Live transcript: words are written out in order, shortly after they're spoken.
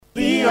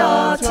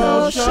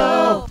Auto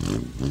Show.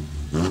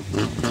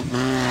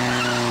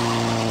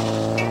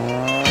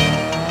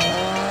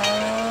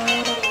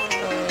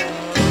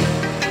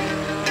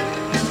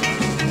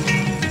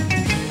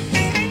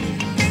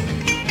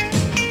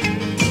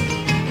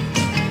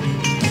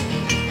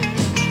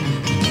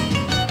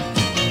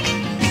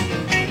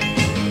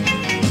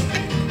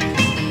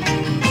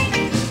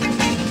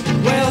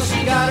 Well,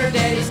 she got her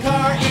daddy's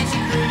car and she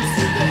cruised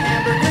to the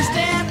hamburger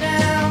stand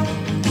now.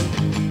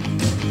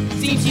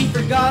 Seems she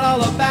forgot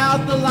all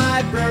about the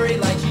library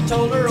like she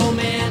told her old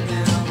man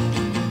now.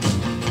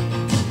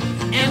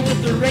 And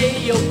with the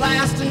radio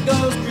blasting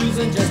goes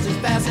cruising just as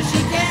fast as she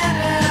can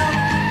now.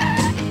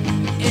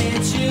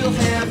 And she'll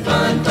have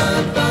fun,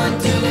 fun, fun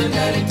till her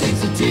daddy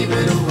takes a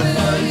T-bird away.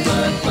 Fun,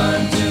 fun,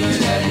 fun till her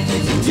daddy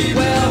takes a T-bird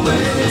away.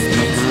 Well, the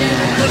street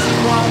standing cause she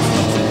walks,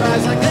 she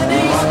cries like an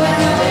ace.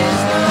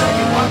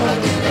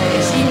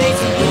 She makes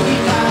a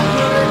boogie vibe,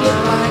 made her look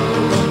like a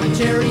Roman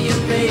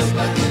chariot race.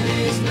 Like an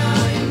ace, now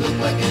you look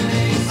like an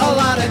ace. A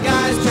lot of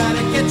guys try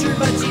to catch her,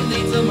 but she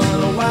leads them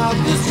on a wild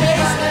goose chase.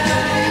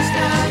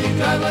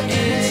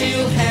 And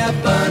she'll have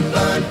fun,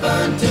 fun,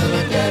 fun till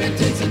her daddy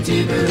takes a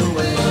T-bird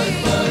away. Fun,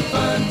 fun,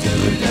 fun till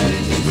her daddy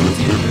takes a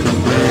T-bird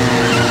away.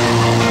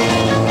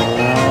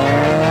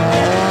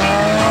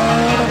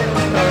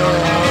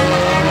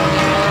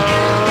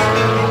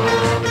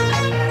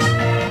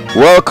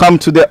 Welcome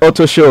to the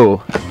Auto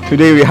Show.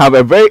 Today we have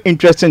a very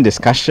interesting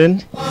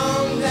discussion.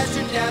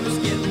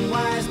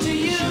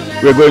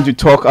 We're going to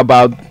talk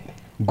about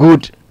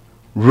good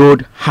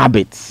road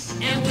habits.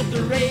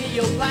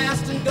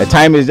 The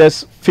time is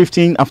just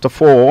 15 after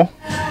 4.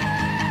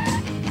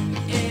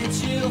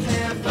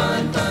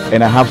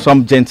 And I have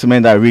some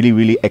gentlemen that I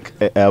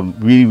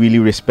really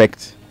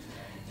respect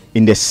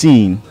in the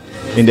scene,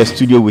 in the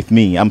studio with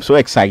me. I'm so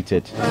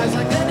excited.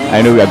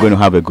 I know we are going to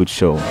have a good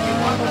show.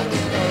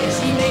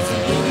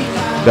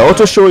 The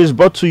Auto Show is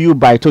brought to you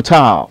by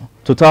Total.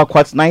 Total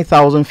Quartz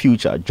 9000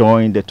 Future.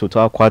 Join the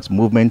Total Quartz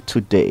movement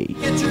today.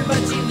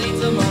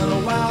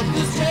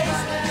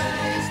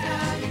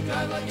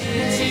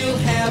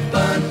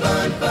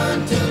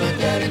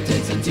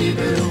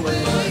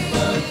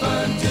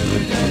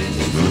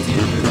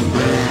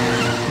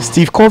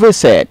 Steve Covey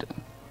said,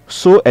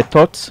 sow a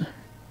thought,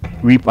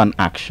 reap an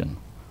action.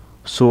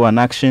 Sow an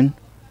action,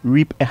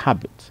 reap a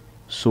habit.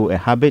 Sow a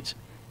habit,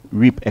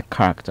 reap a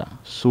character.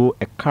 Sow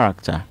a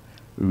character,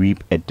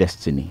 reap a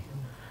destiny.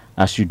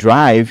 As you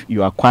drive,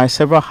 you acquire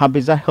several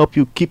habits that help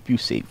you keep you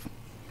safe.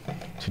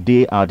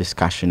 Today, our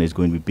discussion is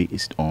going to be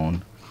based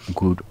on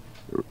good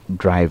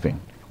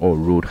driving or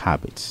road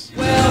habits.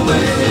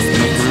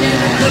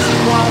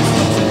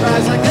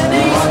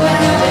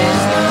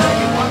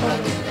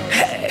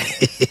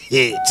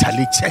 Hey,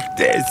 Charlie, check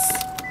this.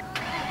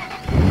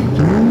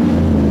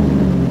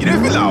 You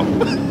don't feel out?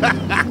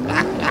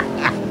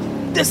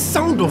 The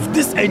sound of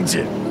this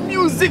engine.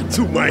 Music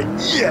to my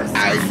ears.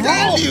 I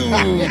tell you.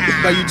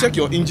 But you check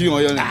your engine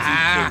oil.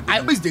 I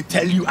always they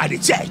tell you I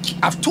check.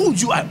 I've told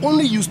you I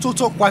only use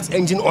Total Quartz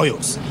engine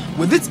oils.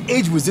 With its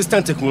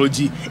age-resistant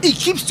technology, it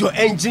keeps your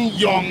engine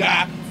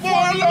younger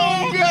for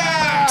longer.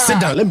 Sit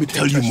down, let me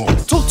tell you more.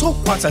 Total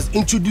Quartz has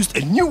introduced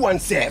a new one,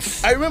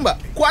 Seth. I remember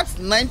Quartz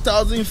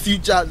 9000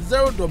 Future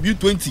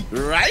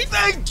 0W20, right?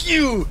 Thank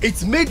you.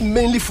 It's made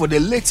mainly for the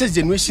latest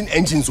generation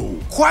engines.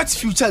 Quartz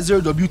Future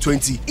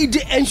 0W20, it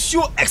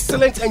ensure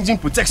excellent engine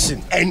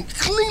protection and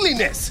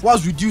cleanliness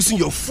whilst reducing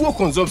your fuel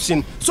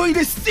consumption, so it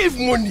save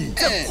money.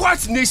 The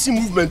Quartz Nation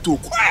movement to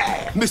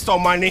Mr.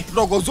 Mane,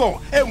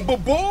 Rogozo, and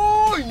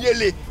Bobo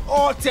Nyele,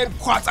 all 10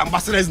 Quartz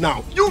ambassadors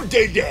now. You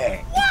did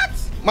there. What?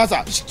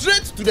 Master,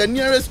 straight to the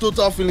nearest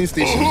Total filling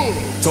station.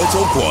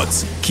 Total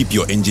Quartz. Keep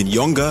your engine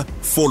younger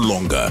for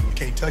longer.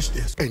 Can't touch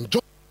this. Enjoy.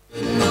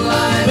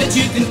 But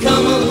you can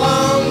come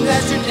along,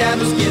 that your dad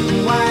was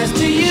getting wise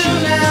to you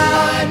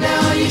now.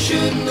 Now you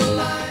shouldn't have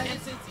lied.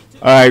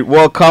 All right,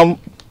 welcome,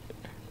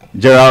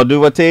 Gerald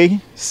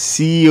Duvate,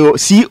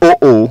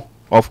 COO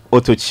of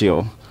Auto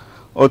Chill.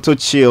 Auto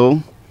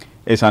Chill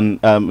is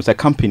it's a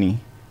company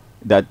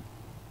that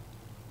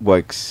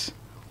works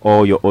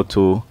all your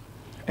auto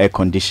air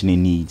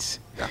conditioning needs.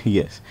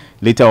 Yes.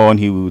 Later on,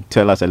 he will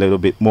tell us a little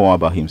bit more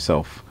about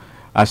himself.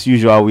 As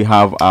usual, we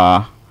have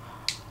our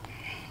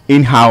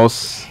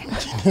in-house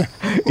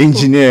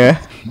engineer,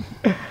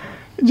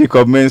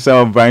 Jacob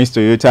Mensah of Brian's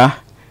Toyota,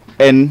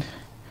 and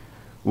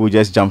we'll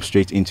just jump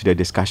straight into the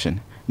discussion.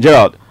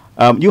 Gerald,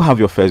 you have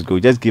your first go.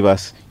 Just give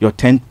us your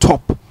 10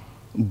 top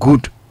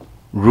good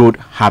road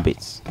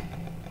habits.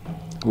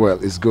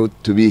 Well, it's good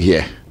to be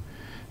here.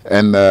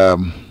 And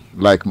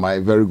like my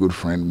very good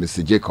friend,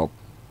 Mr. Jacob,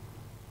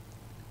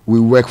 we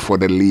work for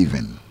the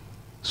living.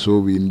 So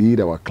we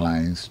need our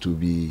clients to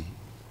be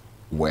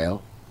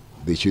well.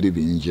 They shouldn't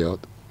be injured,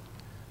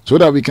 so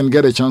that we can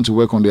get a chance to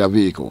work on their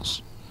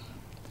vehicles.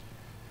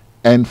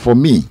 And for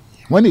me,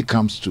 when it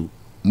comes to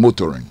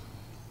motoring,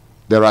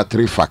 there are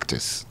 3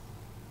 factors: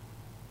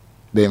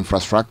 the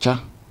infrastructure,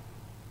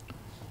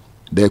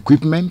 the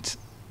equipment,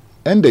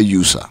 and the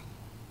user.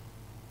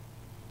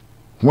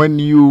 When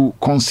you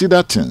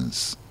consider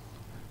things,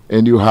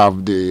 and you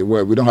have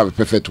we don't have a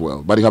perfect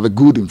well, but you have a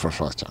good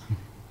infrastructure,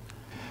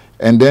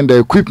 and then the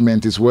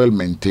equipment is well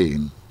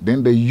maintained,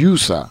 then the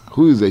user,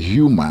 who is a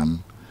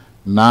human,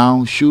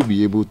 now should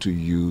be able to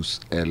use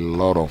a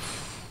lot of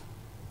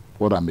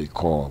what I may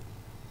call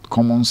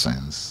common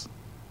sense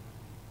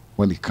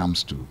when it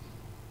comes to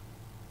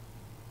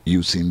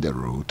using the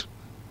road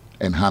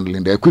and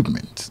handling the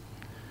equipment.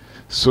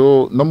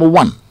 So, number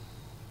one,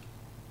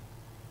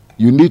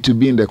 you need to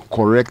be in the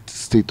correct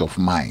state of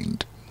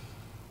mind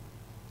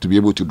to be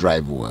able to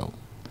drive well.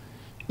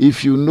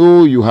 If you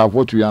know you have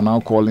what we are now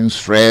calling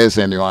stress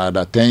and you are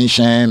under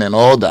tension and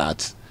all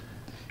that,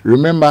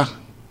 remember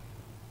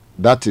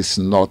that is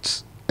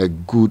not a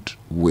good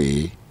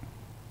way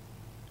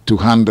to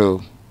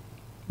handle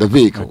the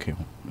vehicle. Okay.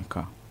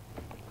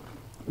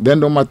 Then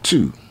number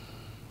two,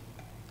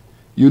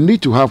 you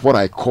need to have what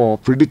I call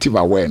predictive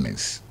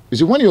awareness. You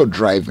see, when you're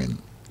driving,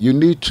 you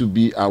need to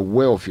be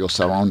aware of your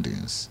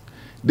surroundings.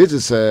 This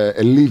is a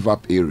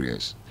live-up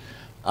areas.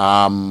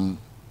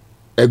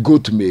 A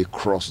goat may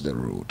cross the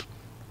road.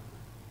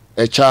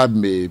 A child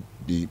may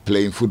be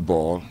playing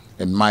football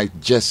and might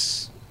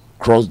just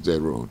cross the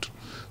road.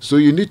 So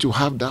you need to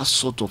have that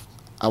sort of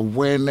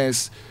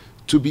awareness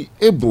to be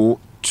able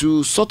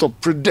to sort of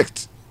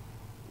predict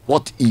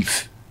what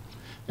if.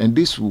 And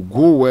this will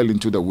go well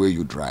into the way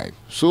you drive.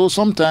 So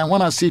sometimes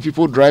when I see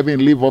people driving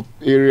in live-up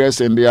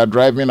areas and they are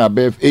driving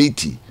above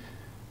 80,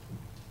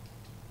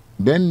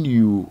 then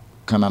you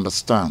can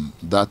understand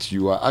that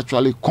you are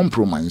actually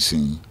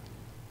compromising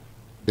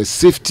the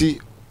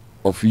safety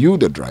of you,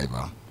 the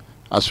driver,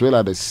 as well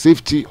as the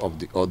safety of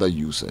the other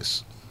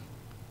users.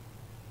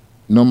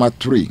 Number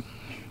three,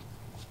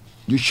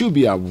 you should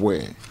be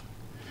aware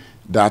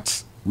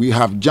that we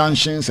have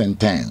junctions and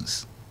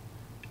turns.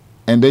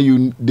 And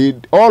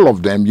then all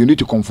of them, you need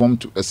to conform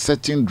to a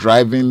certain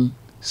driving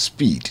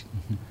speed.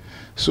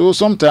 So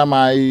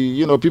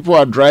sometimes people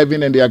are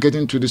driving and they are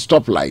getting to the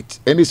stoplight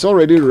and it's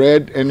already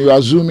red and you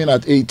are zooming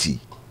at 80.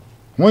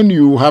 When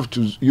you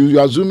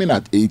are zooming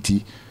at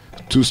 80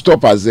 to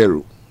stop at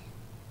 0,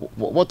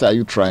 what are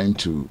you trying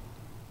to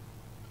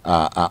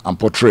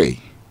portray?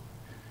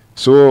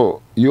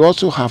 So you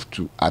also have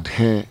to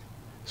adhere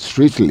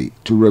strictly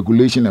to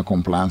regulation and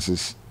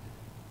compliances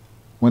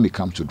when it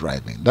comes to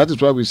driving. That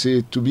is why we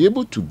say to be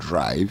able to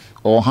drive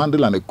or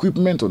handle an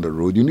equipment on the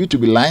road, you need to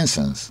be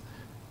licensed.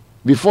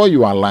 Before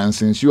you are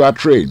licensed, you are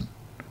trained.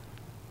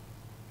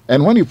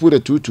 And when you put the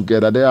two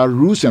together, there are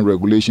rules and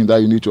regulations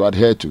that you need to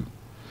adhere to.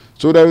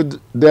 So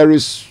there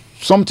is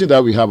something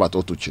that we have at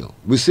AutoChill.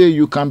 We say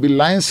you can be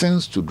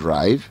licensed to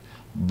drive,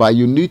 but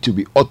you need to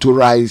be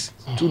authorized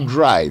to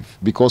drive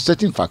because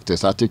certain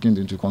factors are taken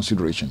into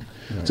consideration.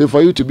 Right. So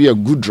for you to be a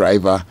good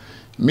driver,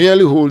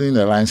 merely holding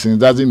a license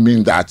doesn't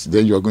mean that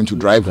then you are going to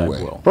drive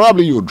well.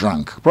 Probably you're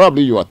drunk.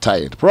 Probably you are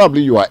tired.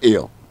 Probably you are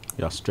ill.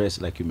 You are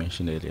stressed, like you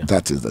mentioned earlier.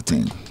 That is the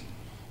thing.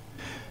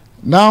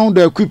 Now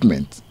the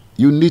equipment.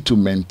 You need to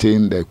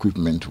maintain the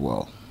equipment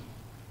well.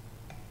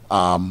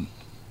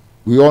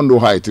 We all know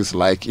how it is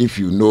like if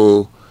you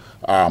know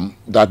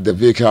that the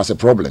vehicle has a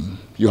problem.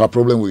 You have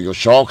problem with your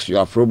shocks. You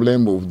have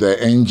problem with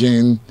the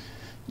engine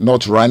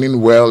not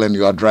running well and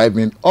you are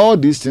driving. All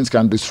these things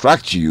can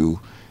distract you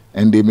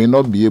and they may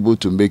not be able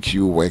to make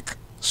you work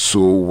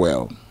so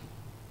well.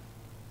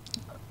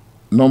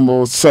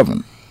 Number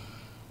 7,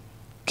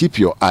 keep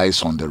your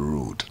eyes on the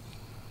road.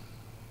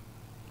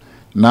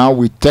 Now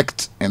we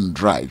text and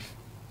drive.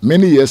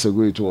 Many years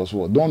ago it was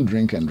what? Don't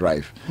drink and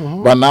drive.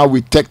 But now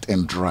we text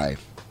and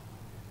drive.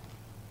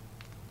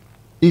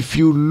 If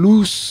you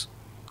lose,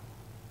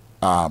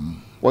 what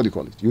do you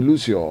call it? You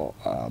lose your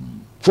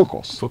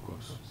focus.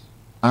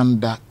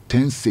 Under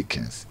 10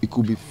 seconds, it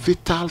could be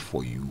fatal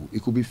for you.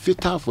 It could be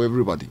fatal for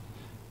everybody.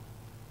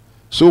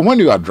 So when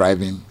you are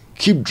driving,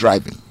 keep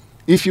driving.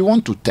 If you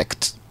want to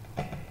text,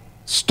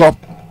 stop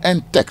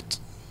and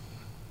text.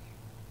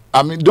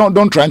 I mean,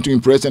 don't try to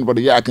impress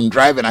anybody. Yeah, I can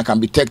drive and I can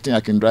be texting,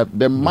 I can drive.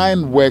 The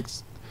mind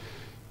works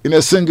in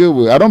a single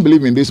way. I don't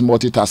believe in this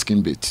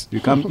multitasking bit. You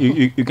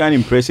can't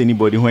impress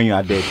anybody when you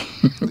are dead.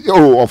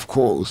 Oh, of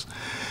course.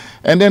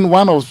 And then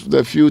one of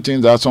the few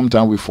things that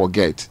sometimes we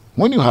forget,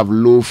 when you have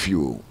low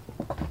fuel,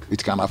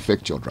 it can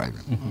affect your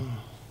driving.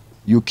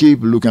 You keep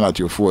looking at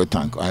your fuel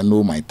tank. I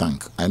know my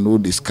tank. I know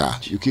this car.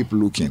 You keep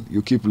looking.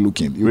 You keep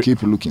looking. You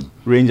keep looking.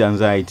 Range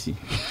anxiety.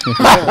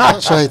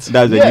 That's right.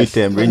 That's the new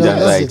term, range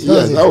anxiety.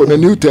 Yes, oh, the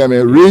new term,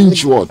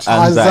 range what?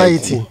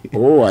 Anxiety.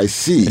 Oh, I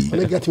see.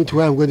 When you get me to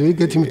where I'm going, you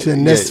get me to the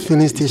next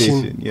filling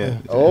station. Yeah.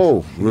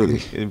 Oh, really?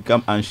 You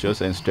become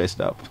anxious and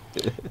stressed up.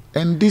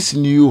 And this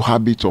new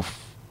habit of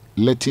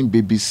letting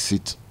babies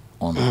sit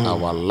on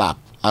our lap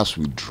as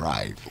we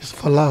drive. It's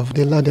for love.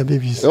 They love their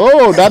babies.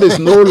 Oh, that is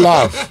no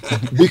love.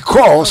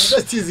 Because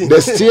the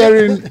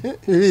steering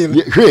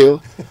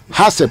wheel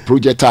has a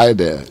projectile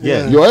there.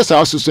 Yeah. Your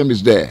SR system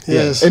is there.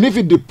 Yes. And if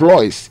it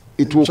deploys,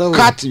 it will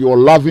cut your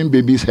loving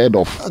baby's head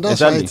off.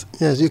 That's Exactly. right.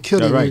 Yes, you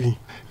kill the baby.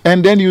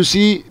 And then you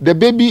see the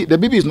baby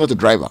is not a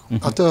driver.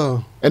 At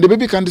all. And the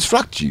baby can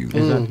distract you.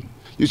 Exactly.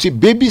 You see,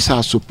 babies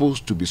are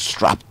supposed to be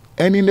strapped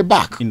and in the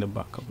back. In the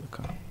back of the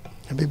car.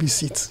 A baby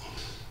seat.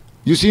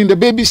 You see, in the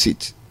baby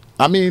seat,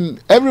 I mean,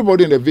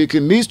 everybody in the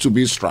vehicle needs to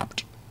be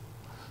strapped.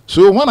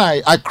 So when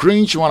I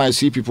cringe when I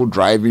see people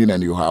driving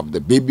and you have the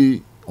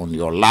baby on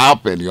your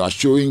lap and you are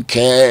showing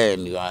care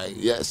and you are,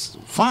 yes,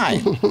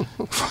 fine.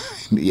 Fine,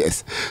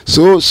 yes.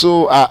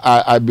 So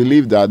I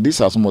believe that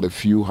these are some of the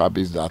few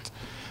habits that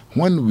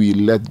when we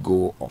let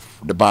go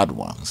of the bad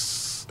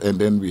ones and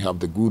then we have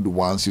the good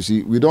ones, you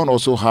see, we don't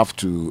also have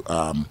to,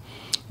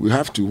 we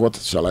have to, what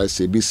shall I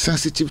say, be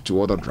sensitive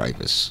to other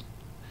drivers.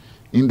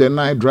 In the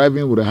night,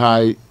 driving with a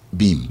high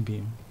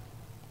beam.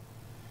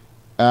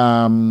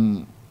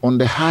 On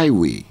the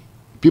highway,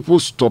 people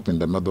stop in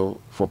the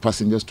middle for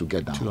passengers to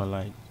get down. To a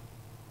light.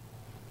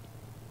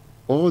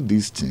 All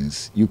these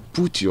things, you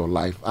put your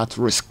life at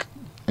risk,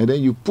 and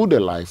then you put the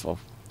life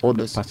of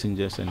others.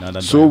 Passengers and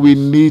other So we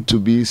need to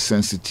be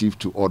sensitive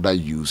to other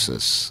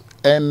users.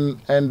 And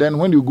then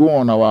when you go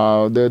on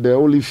the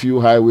only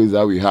few highways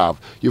that we have,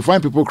 you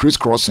find people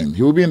crisscrossing.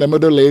 He will be in the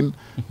middle lane,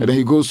 and then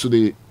he goes to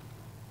the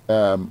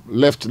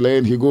left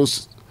lane. He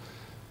goes.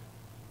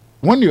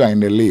 When you are in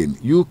the lane,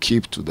 you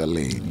keep to the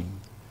lane.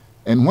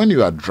 And when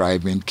you are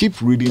driving,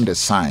 keep reading the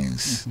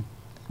signs.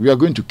 We are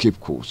going to Cape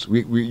Coast.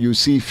 You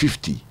see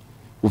 50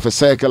 with a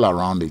circle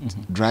around it.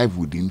 Drive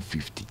within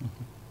 50.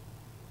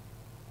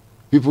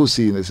 People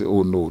see and they say,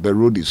 oh no, the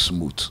road is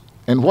smooth.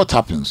 And what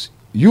happens?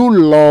 You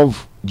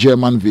love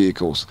German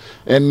vehicles.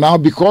 And now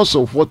because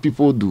of what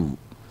people do,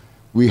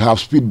 we have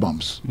speed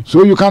bumps.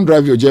 So you can't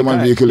drive your German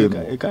vehicle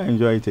anymore. You can't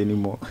enjoy it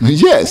anymore.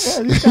 Yes.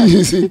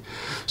 You see.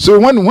 So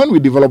when we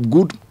develop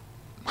good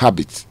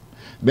habits,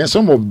 then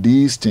some of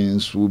these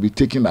things will be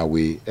taken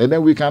away, and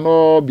then we can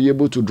all be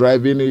able to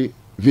drive any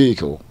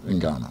vehicle in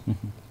Ghana.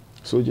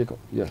 So, Jacob,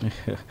 yeah.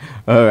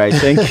 All right,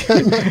 thank you.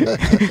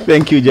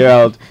 Thank you,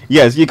 Gerald.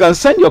 Yes, you can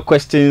send your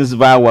questions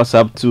via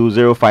WhatsApp to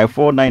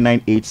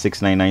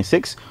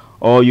 054-998-6996,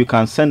 or you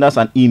can send us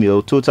an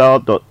email,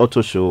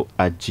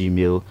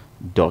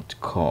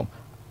 total.autoshow@gmail.com.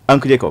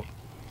 Uncle Jacob.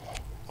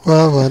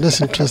 Well,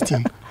 that's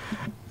interesting.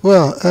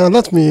 Well,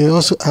 let me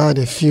also add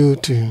a few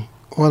to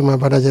what my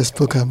brother just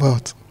spoke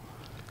about.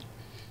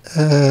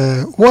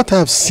 What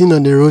I've seen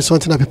on the road,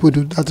 something that people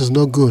do that is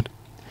not good,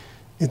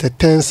 is the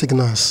turn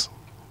signals.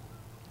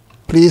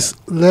 Please,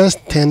 let's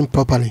turn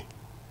properly.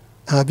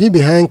 I've been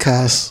behind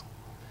cars.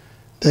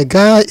 The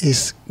guy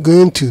is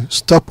going to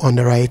stop on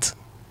the right.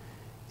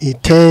 He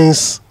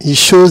turns, he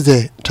shows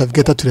the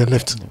navigator to the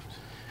left.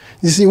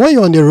 You see, when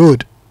you're on the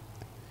road,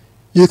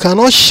 you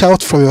cannot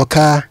shout from your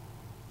car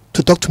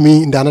to talk to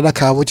me in the another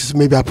car, which is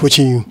maybe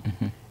approaching you.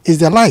 It's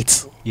the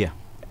lights. Yeah.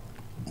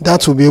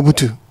 That will be able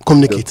to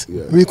communicate.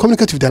 Yeah. We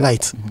communicate with the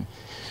light.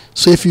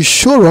 So if you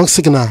show wrong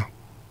signal,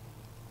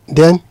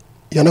 then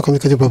you're not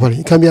communicating properly.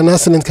 It can be an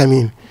accident coming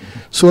in.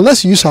 So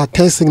let's use our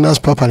turn signals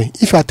properly.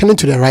 If you are turning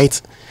to the right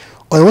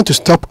or you want to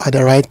stop at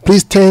the right,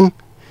 please turn,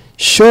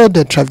 show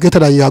the navigator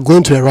that you are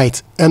going to the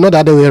right and not the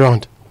other way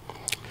around.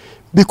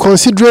 Be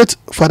considerate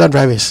for other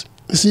drivers.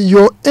 You see,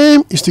 your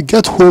aim is to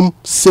get home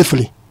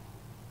safely.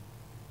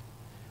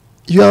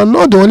 You are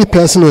not the only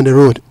person on the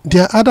road.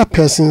 There are other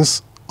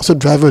persons also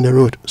driving on the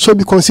road. So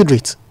be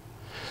considerate.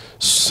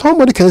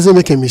 Somebody can easily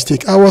make a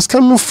mistake. I was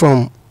coming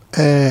from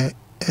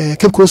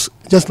Cape Coast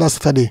just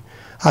last Saturday.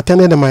 I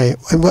attended I'm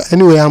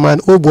an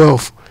old boy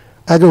of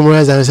Agri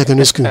Memorial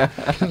Secondary School.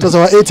 It was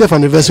our 80th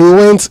anniversary.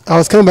 I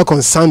was coming back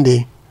on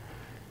Sunday.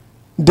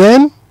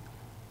 Then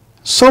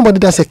somebody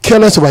does a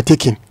careless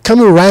overtaking,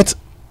 coming right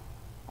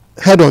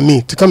head on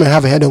me to come and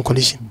have a head-on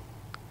collision.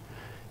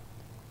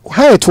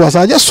 How it was,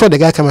 I just saw the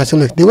guy coming. I said,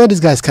 look, the way this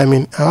guy is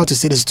coming, I have to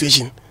see the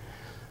situation.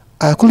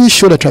 I couldn't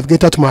show the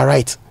navigator to my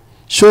right,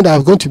 show that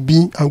I'm going to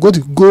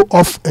go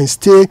off and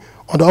stay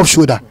on the off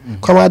shoulder.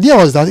 Because my idea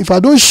was that if I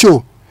don't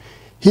show,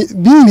 he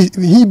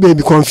may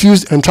be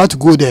confused and try to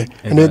go there,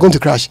 and they're going to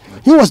crash.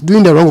 He was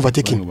doing the wrong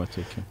overtaking.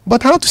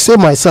 But I have to save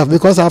myself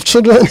because I have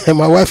children and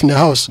my wife in the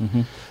house.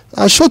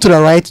 I showed to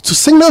the right to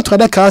signal to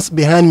other cars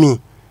behind me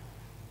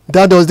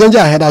that there was danger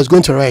ahead. I was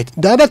going to the right.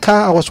 The other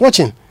car I was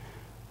watching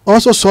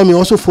also saw me,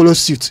 also followed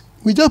suit.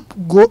 We just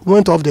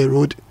went off the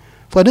road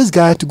for this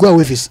guy to go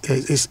away with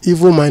his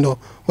evil mind or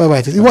whatever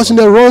it is. He was in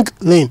the wrong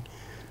lane,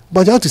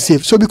 but you have to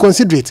save. So be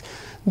considerate.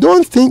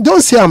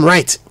 Don't say I'm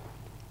right.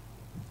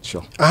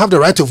 Sure. I have the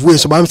right of way,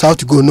 so I have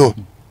to go. No.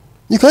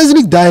 You can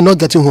easily die not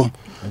getting home.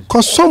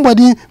 Because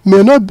somebody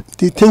may not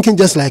be thinking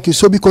just like you,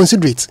 so be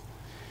considerate.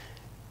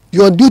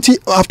 Your duty,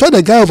 after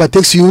the guy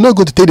overtakes you, you're not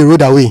going to take the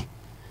road away.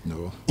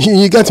 No.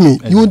 You get me?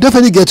 You will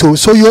definitely get home.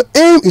 So your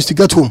aim is to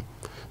get home.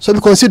 So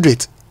be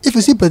considerate. If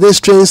you see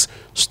pedestrians,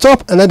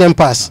 stop and let them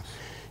pass.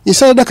 You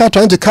see another car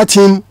trying to cut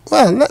in,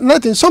 well,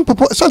 let it. Some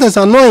people, sometimes it's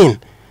annoying.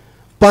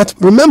 But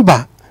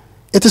remember,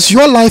 it is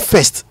your life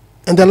first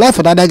and the life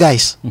of the other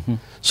guys.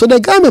 So the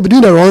guy may be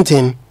doing the wrong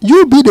thing.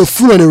 You be the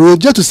fool on the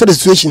road just to set the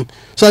situation.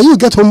 So you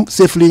get home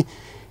safely.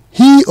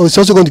 He is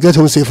also going to get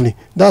home safely.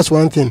 That's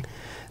one thing.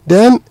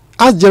 Then,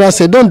 as Gerald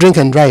said, don't drink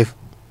and drive.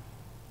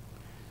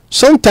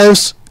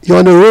 Sometimes you're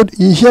on the road,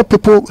 you hear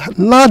people,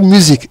 loud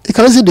music. It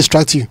can easily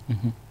distract you.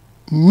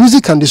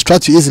 Music can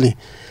distract you easily.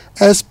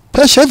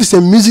 Especially if it's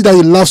a music that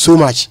you love so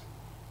much.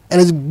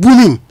 and it's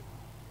booming,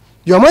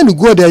 your mind will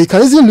go there. You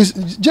can easily lose.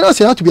 Generally,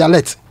 you have to be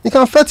alert. It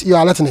can affect your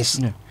alertness.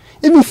 Yeah.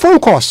 Even phone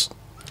calls.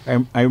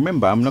 I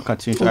remember. I'm not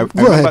cutting. I Go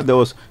remember ahead.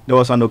 there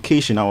was an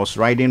occasion I was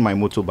riding my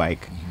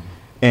motorbike,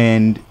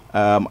 and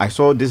I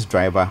saw this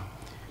driver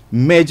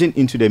merging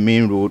into the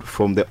main road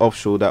from the off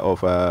shoulder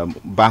of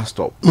bus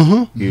stop.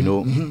 You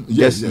know,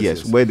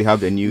 yes, where they have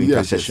the new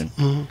intersection.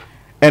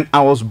 And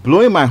I was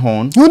blowing my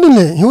horn, He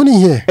wouldn't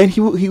hear. and he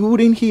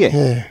wouldn't hear.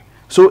 Yeah.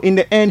 So in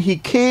the end, he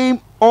came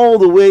all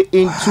the way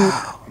into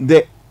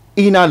the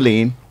inner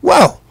lane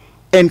Wow.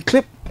 and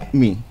clipped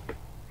me.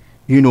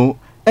 You know,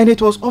 and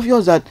it was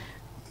obvious that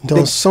There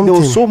was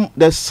something.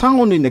 the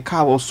sound in the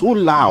car was so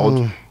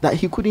loud that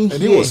he couldn't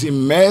And hear. he was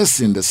immersed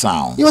in the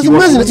sound. He was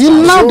immersed. He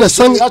loved the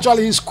song.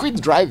 Actually, he's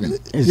quit driving.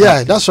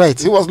 Yeah, that's right.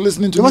 He was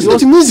listening to He was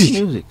music. listening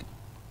to music.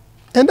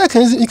 And that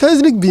you can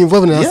easily be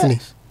involved in an accident.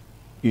 Yes.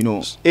 You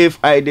know, if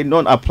I did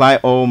not apply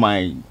all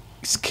my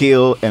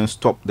skill and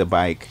stop the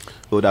bike,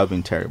 it would have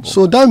been terrible.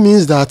 So that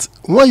means that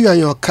when you are in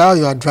your car,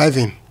 you are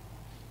driving,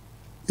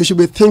 you should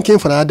be thinking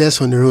for the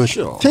others on the road.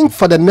 Sure. Think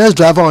for the next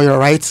driver on your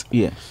right,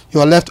 yes.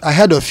 your left,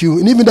 ahead of you,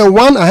 and even the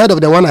one ahead of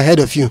the one ahead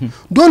of you.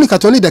 Don't look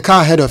at only the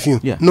car ahead of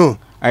you. Yeah. No.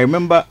 I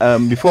remember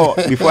before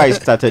I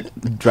started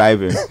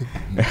driving,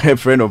 a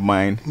friend of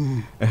mine,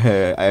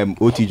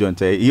 Oti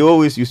Jonte, he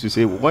always used to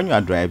say, when you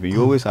are driving,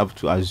 you always have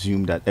to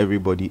assume that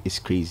everybody is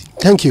crazy.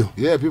 Thank you.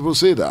 Yeah, people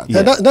say that.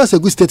 Yeah, that's a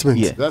good statement.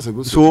 Yeah. That's a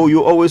good So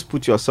you always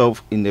put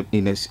yourself in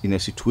a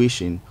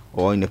situation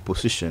or in a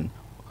position.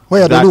 When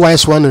you're the that- only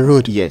wise one on the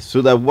road. Yes,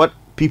 so that what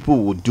people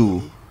would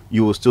do,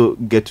 you will still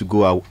get to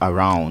go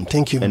around.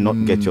 Thank you. And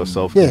not get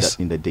yourself Yes.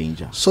 in the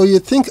danger. So you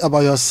think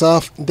about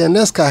yourself, the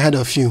next car ahead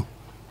of you.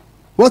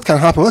 What can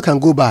happen? What can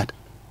go bad?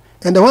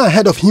 And the one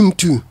ahead of him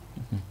too.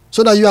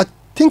 So that you are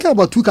thinking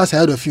about two cars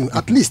ahead of you,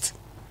 at least.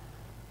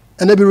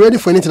 And they'll be ready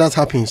for anything that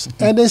happens.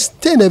 And then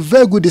stay in a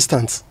very good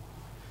distance.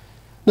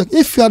 Look,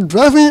 if you are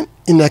driving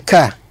in a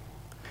car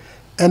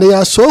and you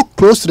are so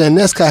close to the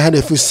next car ahead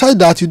of you, such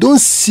that you don't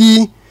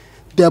see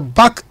the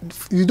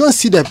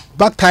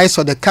back tires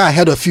of the car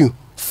ahead of you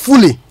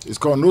fully, It's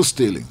called no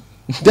stealing.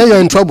 then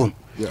you're in trouble.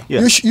 Yeah.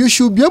 Yeah. You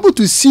should be able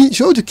to see, you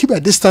should be able to keep a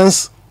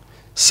distance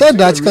so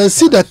that you can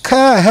see the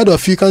car ahead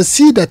of you, you can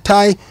see the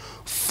tire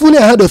fully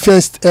ahead of you,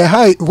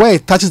 and, where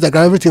it touches the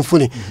ground, everything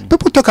fully.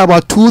 People talk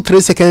about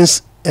 2-3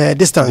 seconds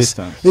distance.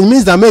 It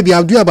means that maybe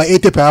I'm doing about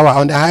 80 per hour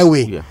on the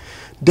highway. Yeah.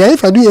 Then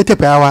if I do 80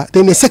 per hour,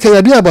 then in a second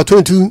you're doing about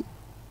 22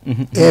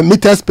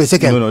 meters per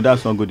second. No,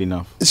 that's not good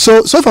enough. So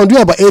if I'm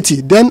doing about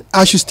 80, then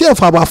I should stay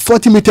for about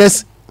 40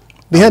 meters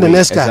behind Away, the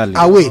next car, exactly.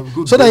 away.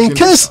 Good So that in braking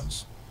case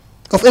distance.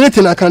 of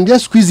anything, I can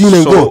just squeeze in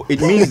and So go. it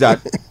means that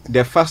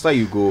the faster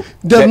you go,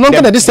 The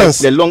longer the distance.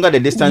 The longer the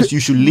distance you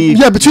should leave.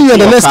 Yeah, between you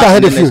and the your next car ahead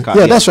and of the you. next car,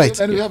 Yeah, yes. that's right.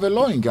 And we have a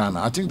law in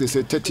Ghana. I think they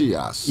say 30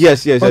 years.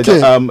 Yes. Okay.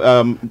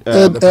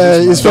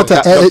 Inspector,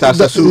 Dr.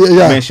 Sasu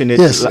yeah, mentioned it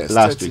yes.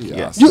 last 30 week. years.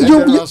 Yes. You- And you-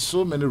 there you- are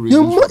so many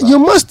reasons. for You that.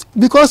 must,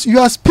 because you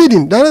are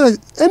speeding.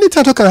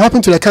 Anything can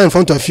happen to the car in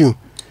front of you.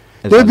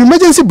 There will be Exactly.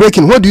 emergency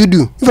braking. What do you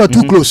do if you are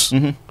too close?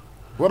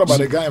 What about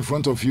the guy in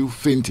front of you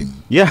fainting?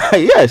 Yeah.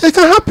 Yes. It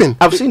can happen.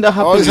 I've seen that Or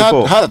happen he's had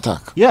before. heart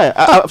attack. Yeah,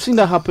 I've seen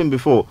that happen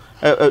before.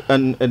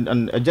 And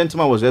a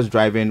gentleman was just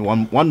driving.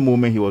 One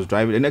moment he was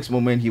driving, the next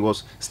moment he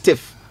was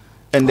stiff,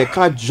 and the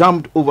car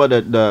jumped over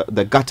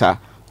the gutter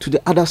to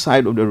the other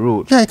side of the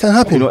road. Yeah, it can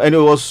happen. You know, and it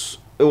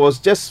was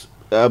just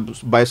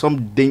by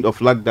some dint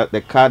of luck that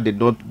the car did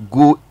not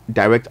go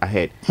direct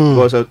ahead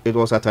because it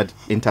was at an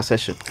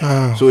intersection.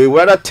 Ah. So he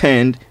rather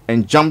turned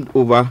and jumped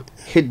over,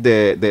 hit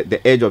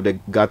the edge of the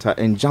gutter,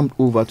 and jumped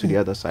over to the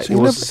other side. So It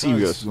you was never-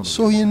 serious.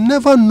 So you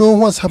never know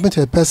what's happened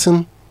to a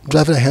person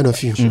driving ahead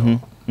of you.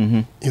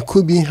 It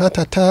could be heart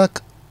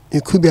attack.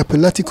 It could be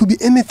epileptic. It could be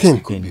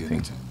anything.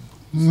 Anything.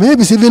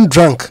 Maybe it's even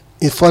drunk.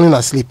 It's falling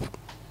asleep.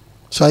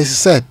 So I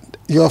said,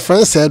 your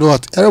friend said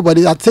what?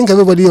 I think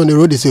everybody on the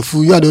road is a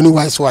fool. You are the only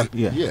wise one.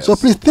 Yeah. Yes. So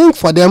please think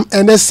for them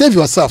and then save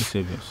yourself.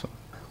 Save yourself.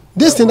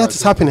 This thing that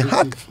is happening.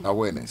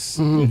 Awareness.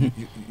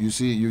 You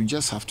see, you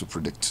just have to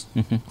predict.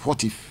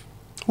 What if?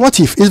 What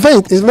if? It's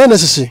very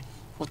necessary.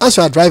 As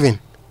you are driving,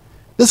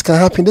 this can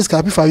happen. This can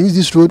happen if I use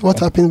this road. What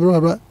happens? Blah,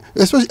 blah, blah.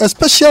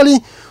 Especially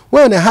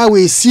when on the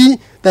highway you see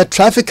the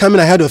traffic coming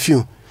ahead of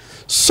you.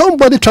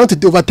 Somebody trying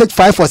to overtake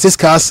 5 or 6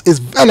 cars is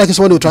very likely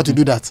somebody will try to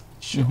do that.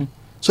 Sure.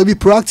 So be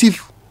proactive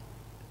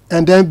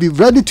and then be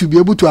ready to be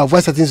able to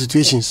avoid certain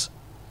situations.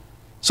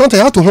 Sometimes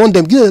you have to warn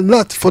them, give a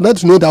lot for them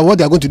to know that what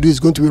they are going to do is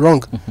going to be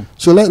wrong.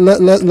 So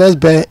let's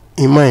bear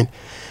in mind.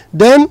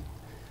 Then,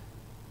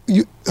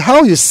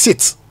 how you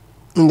sit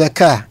in the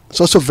car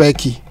is also very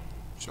key.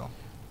 Sure.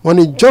 When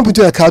you jump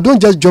into a car,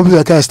 don't just jump into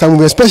a car and start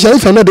moving, especially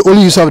if you're not the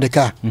only user of the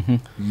car.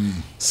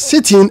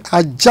 Sitting,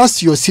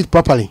 adjust your seat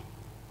properly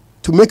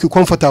to make you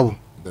comfortable.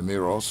 The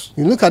mirrors.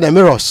 You look at the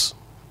mirrors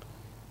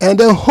and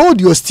then hold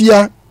your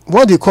steer,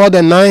 what they call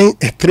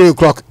the 3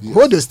 o'clock. Yes.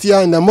 Hold the steer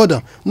in the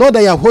middle. Not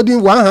that you are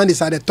holding one hand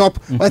is at the top,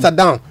 one is at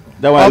down.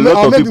 That why a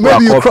lot of people are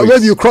maybe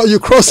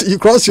corporates. you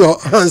cross your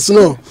hands.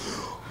 No,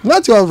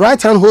 Let your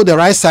right hand hold the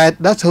right side.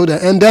 That's hold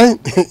it, and then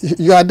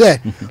you are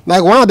there.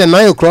 Like one of the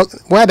 9 o'clock,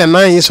 where the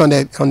 9 is on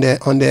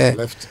the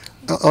Left.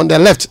 On the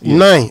left, Yes.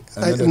 9,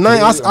 And then the 9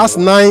 three as on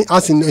the nine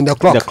as in the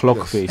clock. The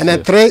clock face. And then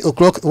yes. 3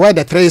 o'clock, where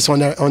the 3 is on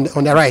the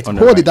right. On the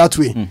Hold right. it that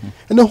way,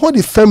 and then hold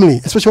it firmly,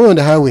 especially on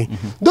the highway.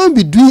 Don't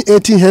be doing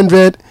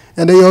 1800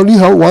 and then you only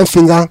have one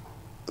finger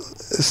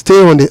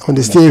stay on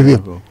the steering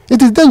wheel.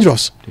 It is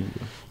dangerous.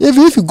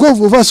 If you go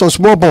over some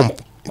small bump,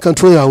 you can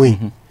throw it away.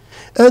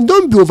 And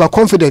don't be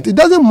overconfident. It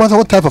doesn't matter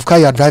what type of car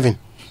you are driving.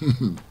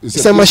 It's a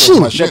piece of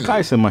machine. The car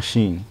is a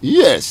machine.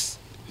 Yes.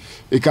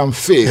 It can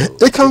fail.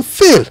 It can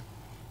fail.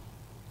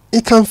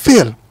 It can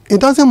fail.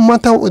 It doesn't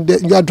matter what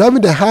you are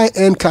driving the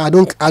high-end car.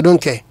 I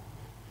don't care.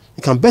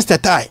 You can burst a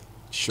tire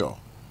Sure.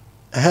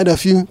 ahead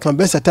of you. Can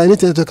burst a tire.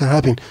 Anything that can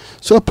happen.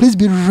 So please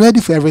be ready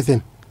for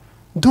everything.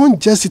 Don't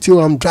just sit here.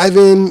 I'm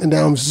driving and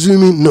I'm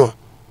zooming. No.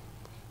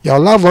 Your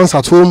loved ones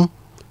at home,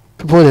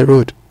 people on the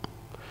road,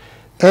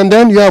 and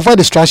then you avoid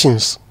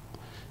distractions.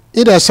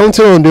 If there's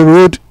something on the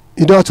road,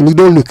 you don't have to look.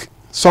 Don't look.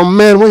 Some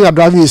men, when you are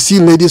driving, you see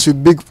ladies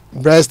with big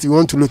breasts. You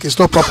want to look. It's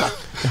not proper.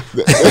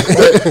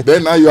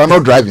 Then now you are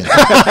not driving.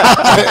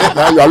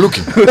 Now you are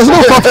looking. It's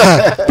not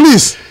proper.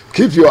 Please.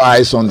 Keep your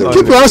eyes on the road.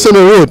 Keep your eyes on the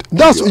road.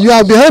 That's you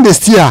are behind the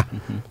steer.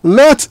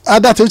 Let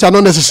other things which are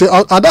not necessary.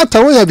 At that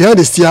time when you are behind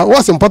the steer,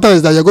 what's important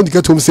is that you're going to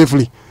get home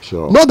safely.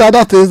 Sure. Not the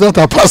other things that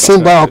are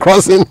passing by or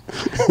crossing.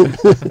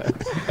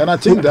 And I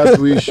think that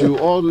we should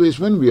always,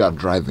 when we are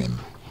driving,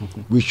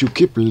 we should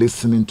keep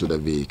listening to the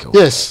vehicle.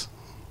 Yes.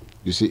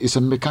 You see, it's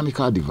a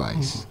mechanical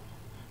device.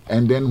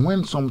 And then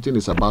when something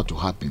is about to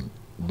happen,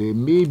 there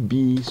may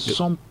be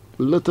some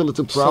little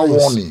prior Signs.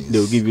 warnings.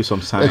 They'll give you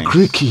some signs. A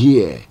creak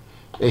here,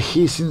 a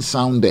hissing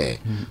sound there.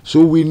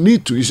 So we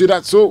need to, you see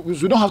that, so we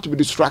don't have to be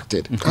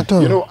distracted. At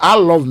all. You know, I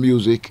love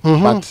music,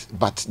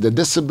 but the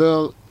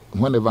decibel,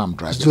 whenever I'm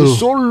driving, low. is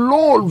so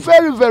low,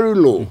 very, very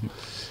low.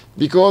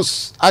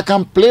 Because I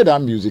can play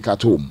that music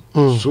at home.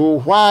 So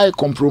why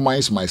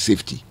compromise my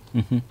safety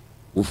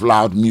with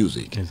loud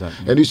music?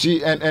 Exactly. And you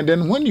see, and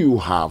then when you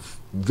have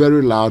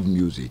very loud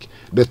music,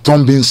 the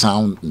thumping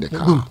sound in the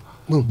car,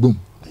 boom,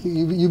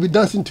 You'll be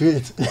dancing to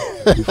it.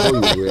 before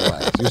you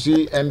realize. You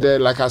see, and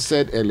like I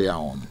said earlier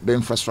on, the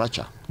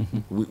infrastructure,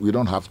 we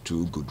don't have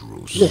two good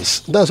roads.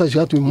 Yes. That's why you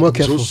have to be more So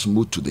careful.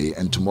 smooth today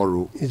and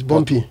tomorrow. It's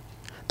bumpy.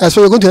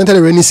 So you're going to enter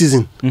the rainy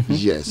season.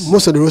 Yes.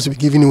 Most of the roads will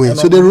be giving away. And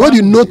So on the road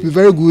you know to Monday- be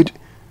very good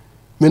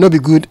may not be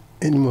good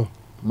anymore.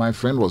 My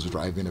friend was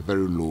driving a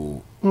very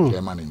low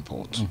German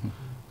import.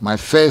 My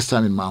first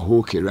time in my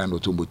whole career in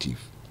automotive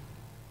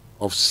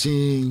of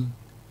seeing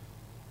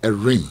a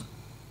rim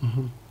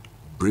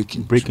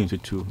breaking. Break into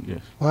two, yes.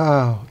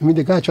 Wow. I mean,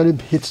 the guy actually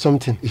hit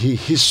something. He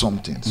hit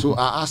something. So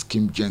I asked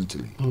him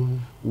gently,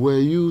 were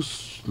you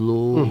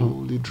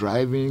slowly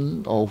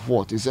driving or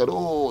what? He said,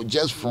 oh,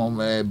 just from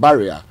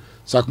barrier,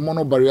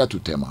 Sakmono barrier to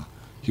Tema.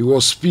 He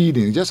was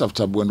speeding just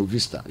after Buena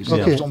Vista. He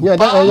said, Okay. some Yeah,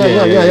 power.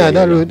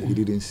 that road. He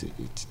didn't see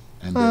it.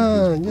 And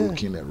then he's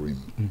broken a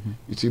rim.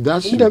 You see,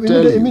 that should I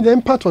tell you. mean, the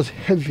impact was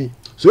heavy.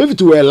 So if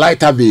it were a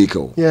lighter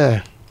vehicle,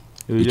 Yeah.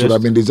 It was it would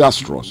have been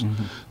disastrous.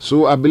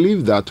 So I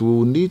believe that we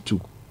will need to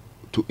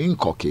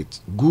inculcate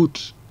good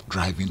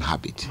driving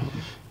habit.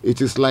 It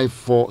is like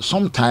for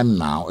some time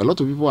now, a lot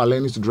of people are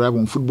learning to drive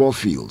on football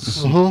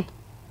fields.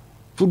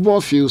 Football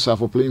fields are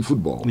for playing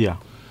football. Yeah.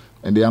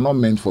 And they are not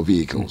meant for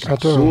vehicles.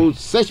 At all. So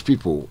such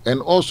people,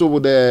 and also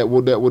with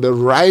the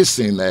rise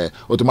in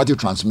automatic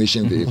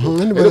transmission vehicle,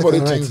 Anybody everybody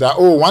can thinks ride.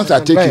 that once I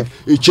take it,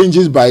 drive. it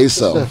changes by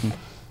itself.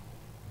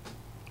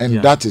 And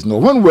Yeah. that is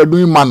not. When we're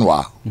doing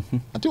manual,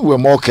 I think we're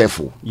more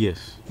careful. Yes.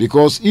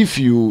 Because if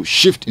you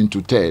shift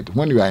into third,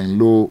 when you are in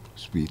low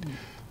speed,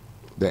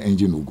 the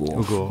engine will go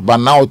off. go off. But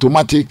now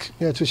automatic,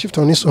 Yeah, to shift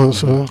on its own.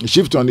 So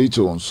shift on its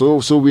own. So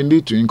we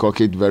need to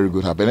inculcate very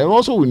good habit. And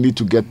also we need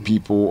to get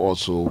people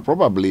also,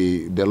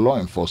 probably the law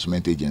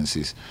enforcement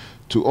agencies,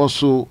 to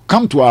also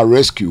come to our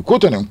rescue,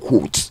 quote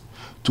unquote,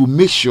 to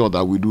make sure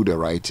that we do the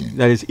right thing.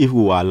 That is, if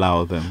we will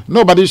allow them.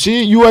 No, but you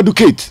see, you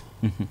educate.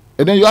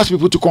 And then you ask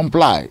people to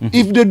comply.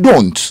 If they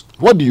don't,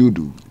 what do?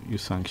 You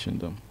sanction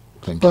them.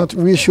 Thank you. but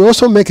we should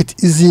also make it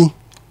easy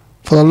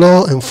for the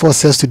law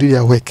enforcers to do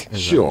their work.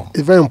 Sure.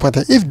 It's very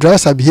important. If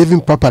drivers are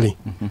behaving properly,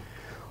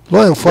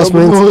 law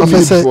enforcement no need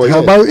officers, for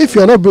it. but if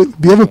you are not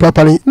behaving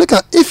properly, look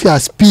at if you are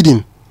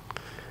speeding,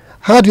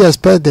 how do you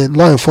expect the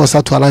law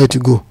enforcer to allow you to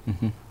go?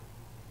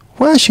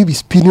 Why should you be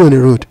speeding on the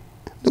road?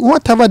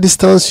 Whatever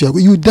distance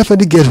you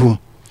definitely get home.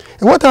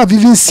 And what I've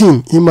even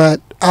seen in my,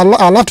 I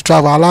love to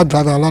travel, I love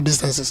driving, I love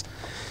distances.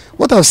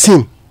 What I've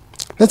seen,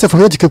 let's say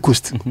from here to Cape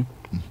Coast,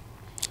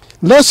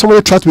 let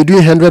somebody try to be doing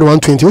 100,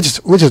 120,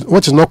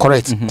 which is not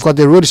correct because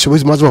the road is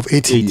supposed to be maximum of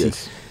 80.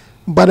 Yes.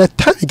 By the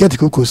time you get to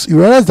Cape Coast, you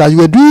realize that you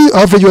were doing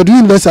average, you were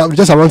doing less,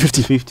 just around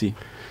 50. 50.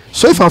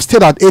 So if I've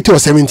stayed at 80 or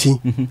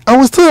 70, I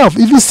will still have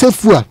even saved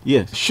fuel.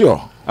 Yes.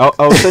 Sure. I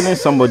was telling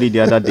somebody the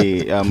other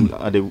day,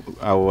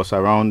 I was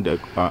around the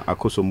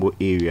Akosombo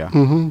area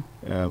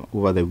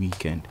over the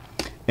weekend,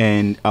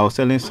 and I was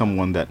telling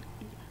someone that,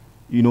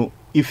 you know,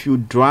 if you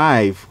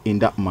drive in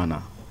that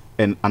manner,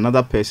 and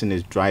another person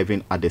is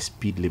driving at the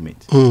speed limit,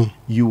 Mm.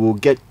 you will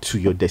get to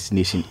your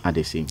destination at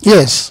the same time.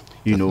 Yes.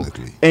 You know,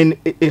 Definitely. and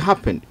it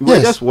happened. We were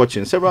Yes. just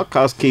watching. Several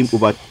cars came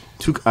over,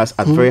 took us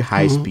at very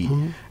high speed,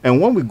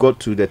 and when we got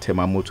to the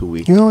Tema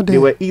motorway, You know, they they-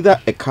 were either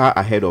a car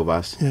ahead of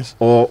us, Yes.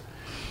 or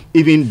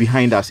even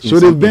behind us. In So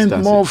some they've burnt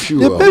instances. more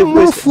fuel. They burnt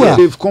more fuel.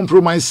 They've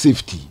compromised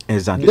safety.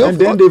 Exactly. And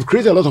then they've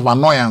created a lot of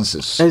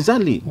annoyances.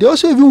 Exactly. They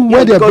also even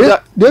wear their because brake.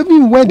 that- They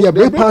even wear their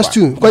brake pads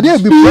too, because they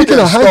have been breaking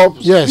a high. stop.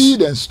 Yes.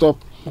 Speed and stop.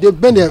 They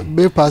bend their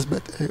brake pads,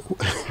 but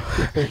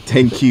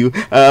Thank you.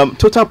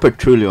 Total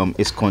Petroleum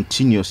is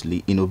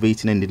continuously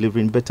innovating and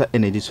delivering better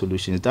energy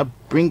solutions that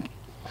bring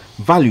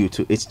value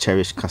to its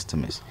cherished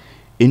customers.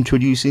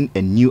 Introducing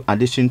a new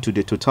addition to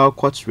the Total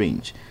Quartz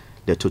range,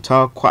 the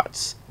Total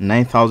Quartz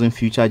 9000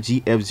 Future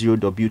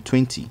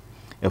GF0W20,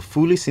 a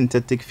fully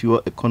synthetic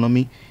fuel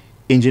economy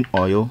engine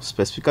oil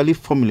specifically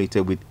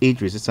formulated with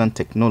age-resistant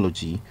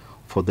technology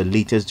for the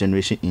latest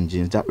generation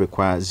engines that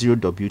require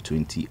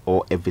 0W20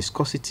 or a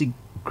viscosity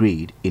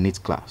grade in its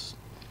class.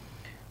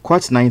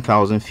 Quartz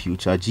 9000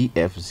 Future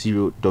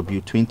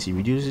GF0W20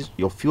 reduces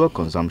your fuel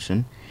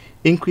consumption,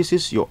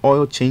 increases your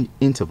oil change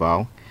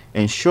interval,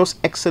 ensures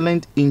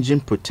excellent engine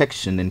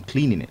protection and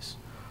cleanliness,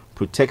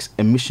 protects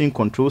emission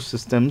control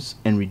systems,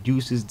 and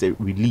reduces the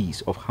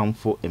release of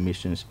harmful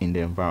emissions in the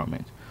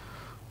environment.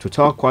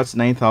 Total Quartz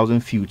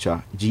 9000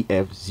 Future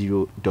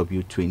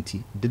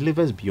GF0W20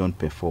 delivers beyond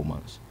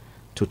performance.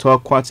 Total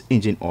Quartz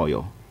engine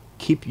oil.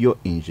 Keep your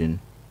engine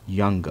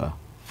younger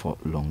for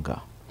longer.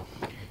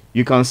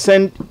 You can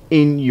send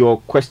in your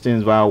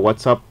questions via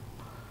WhatsApp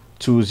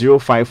to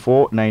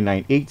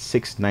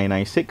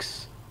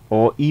 054-998-6996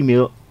 or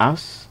email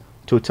us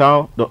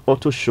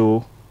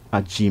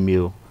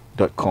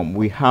total.autoshow@gmail.com.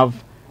 We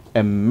have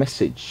a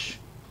message.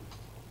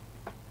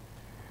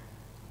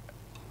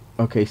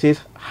 Okay, it says,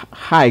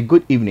 hi,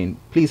 good evening.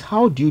 Please,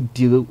 how do you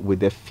deal with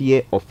the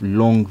fear of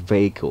long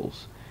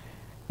vehicles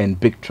and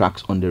big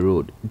trucks on the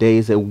road? There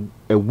is a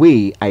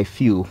way I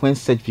feel when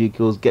such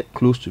vehicles get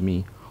close to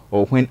me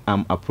or when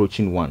I'm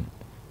approaching one.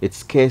 It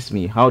scares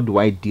me. How do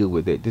I deal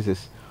with it? This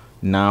is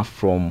now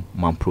from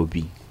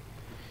Mamprobi.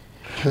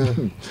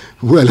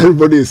 Well,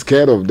 everybody is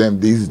scared of them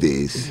these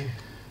days.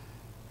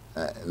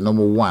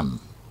 Number one,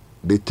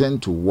 they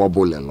tend to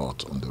wobble a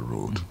lot on the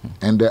road.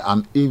 And the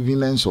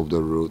unevenness of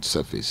the road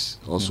surface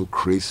also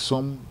creates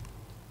some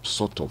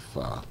sort of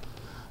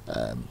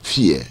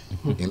fear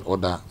in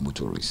other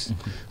motorists.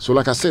 So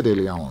like I said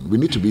earlier on, we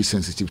need to be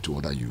sensitive to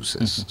other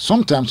users.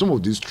 Sometimes some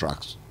of these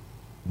trucks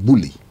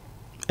bully.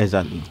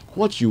 Exactly.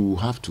 What you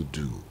have to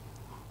do,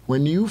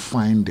 when you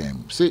find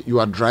them, say you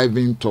are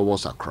driving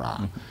towards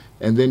Accra,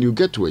 and then you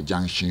get to a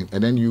junction,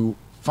 and then you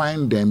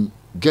find them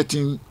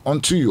getting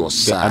onto your The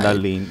side, other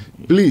lane.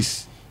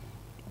 please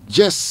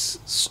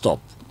just stop.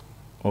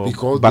 Or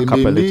Because back they up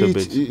may a little need,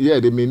 bit. yeah,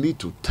 they may need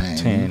to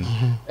turn.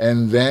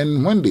 And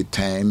then when they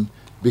turn,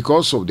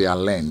 because of their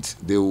length,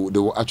 they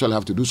will actually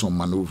have to do some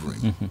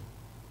maneuvering.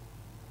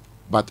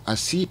 But I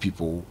see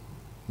people,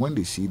 when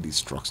they see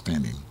these trucks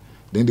turning,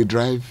 then they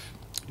drive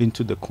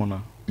Into the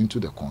corner. into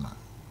the corner.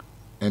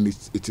 And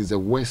it is the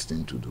worst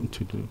thing to do.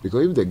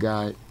 Because if the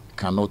guy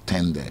cannot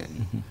turn there,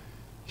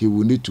 he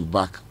will need to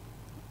back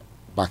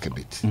a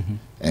bit.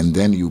 And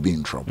then you'll be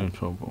in trouble. In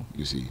trouble.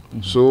 You see.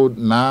 So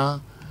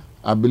now,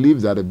 I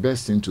believe that the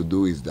best thing to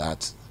do is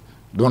that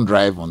don't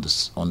drive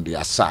on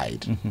their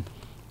side.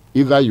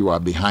 Either you are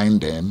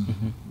behind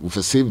them with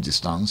a safe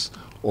distance,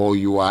 or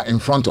you are in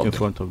front of In them.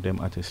 front of them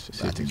at a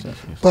safe distance.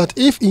 Yes. but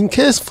if in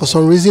case for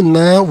some reason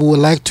now we would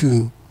like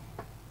to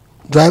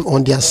drive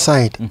on their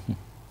side,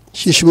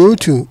 she should be able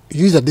to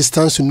use the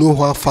distance to know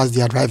how fast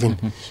they are driving.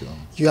 Sure.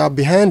 You are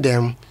behind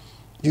them,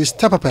 you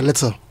step up a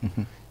little,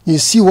 you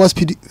see what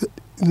speed.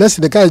 Let's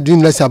say the guy is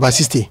doing, let's say, about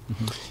 60.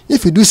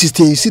 If you do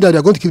 60, you see that you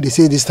are going to keep the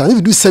same distance. If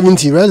you do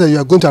 70, rather you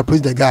are going to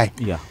approach the guy.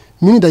 Yeah.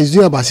 Meaning that he's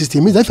doing about 60.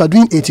 It means that if you are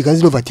doing 80, you can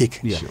still overtake.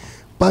 Yeah.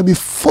 But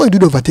before you do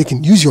the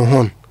overtaking, use your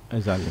horn.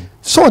 Exactly.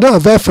 Some of them are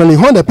very friendly.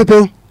 Horn the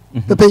people,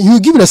 you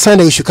give it a sign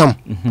that you should come.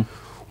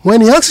 When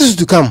he asks you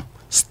to come,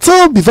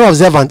 still be very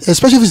observant,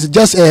 especially if it's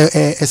just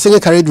a single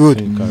carried road.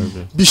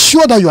 Be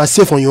sure that you are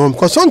safe on your own,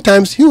 because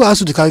sometimes he will ask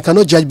you to come, you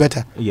cannot judge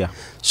better. Yeah.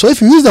 So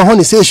if you use the horn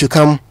and say you should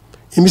come,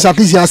 it means at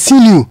least he has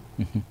seen you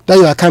that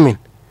you are coming.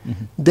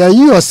 Then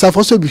you yourself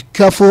also be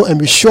careful and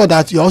be sure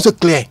that you are also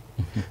clear.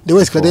 The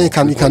way it's clear, then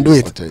you can do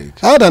it.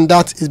 overtake. Other than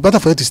that, it's better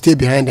for you to stay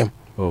behind them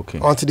Okay.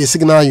 until they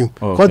signal you.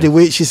 Because Okay. the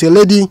way she's a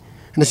lady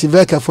and she's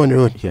very careful on the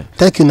road. Yeah.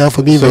 Thank you now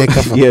for being very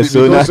careful. Yeah.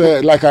 So Because,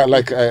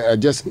 now, I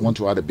just want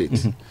to add a bit.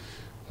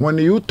 When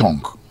you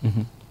tonk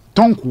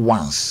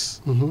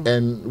once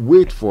and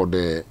wait for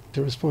the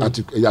To respond.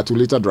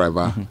 articulator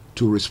driver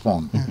to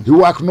respond. He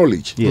will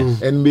acknowledge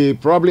Yes. and may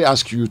probably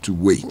ask you to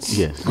wait.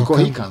 Yes. Because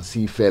he can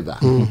see further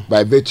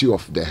by virtue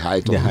of the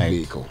height of the height.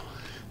 vehicle.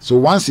 So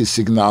once he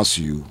signals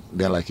you,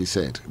 then like he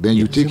said, then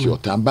you take your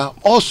time, but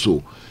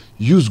also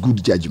use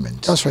good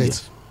judgment. That's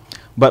right.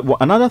 but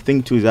another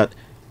thing too is that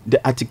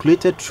the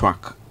articulated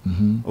truck,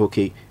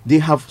 okay, they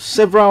have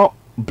several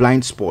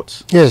blind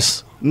spots.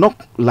 Yes.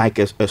 not like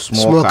a small,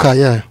 Small car,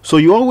 yeah. So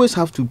you always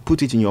have to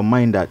put it in your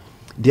mind that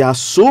there are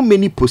so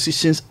many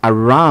positions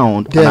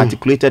around an Them.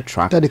 articulated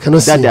track That they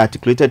cannot see. the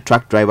articulated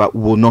track driver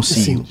will not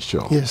see you.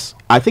 Sure. Yes.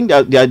 I think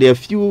that there are a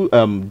few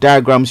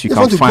diagrams you You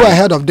can want to find. go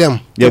ahead of them.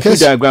 There are a few because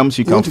diagrams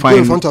you can want to find go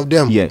in front of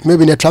them. Yes.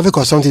 Maybe in the traffic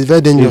or something. It's very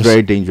dangerous. It's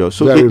very dangerous.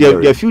 So Very, there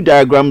very. are a few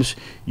diagrams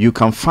you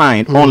can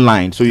find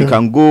online. So you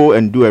can go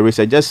and do a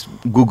research. Just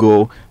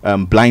Google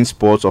blind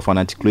spots of an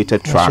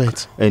articulated That's track,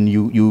 right. and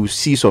you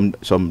see some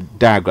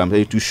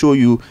diagrams to show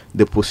you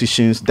the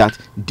positions that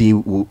they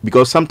will.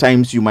 Because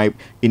sometimes you might,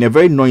 in a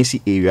very noisy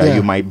area, Yeah.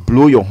 you might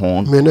blow your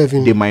horn. May not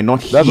even- They might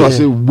not That's hear. why I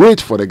say wait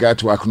for the guy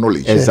to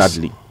acknowledge. Yes.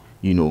 Exactly.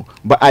 You know.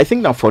 But I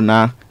think that for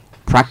now,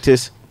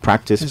 practice.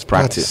 Just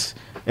practice.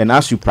 And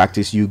as you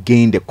practice, you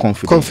gain the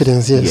confidence.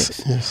 Confidence,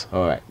 yes.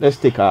 All right, let's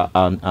take our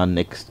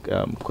next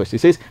question.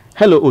 It says,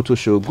 "Hello, Auto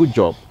Show. Good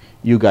job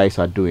you guys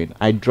are doing.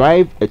 I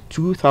drive a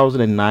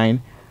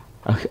 2009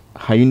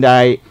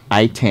 Hyundai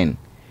i10.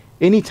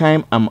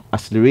 Anytime I'm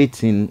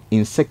accelerating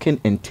in second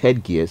and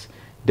third gears,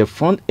 the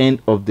front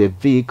end of the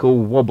vehicle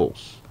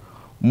wobbles.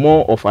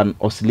 More of an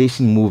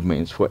oscillation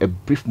movement for a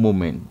brief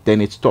moment,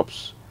 then it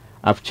stops.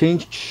 I've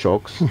changed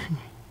shocks,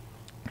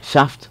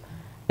 shaft,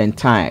 and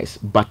tires,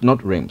 but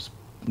not rims.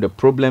 The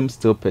problem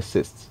still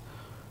persists.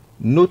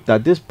 Note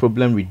that this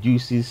problem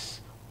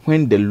reduces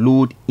when the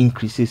load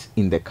increases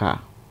in the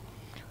car.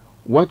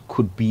 What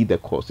could be the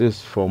cause?" This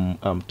is from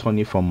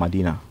Tony from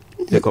Medina.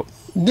 Jacob.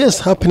 This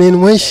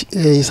happening when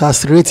is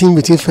accelerating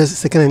between first,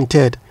 second, and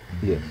third.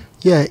 Yeah.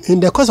 Yeah, in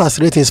the course of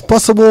accelerating, it's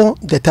possible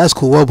the tires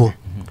could wobble.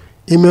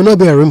 It may not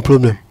be a rim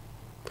problem.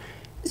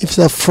 If it's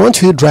a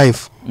front wheel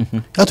drive,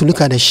 you have to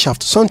look at the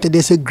shaft. Sometimes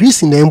there's a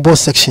grease in the inboard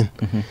section.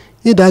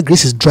 If that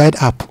grease is dried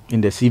up,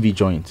 In the CV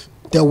joint.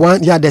 the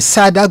one, the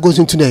side that goes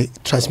into the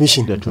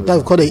transmission, The that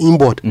we call the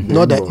inboard,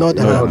 not the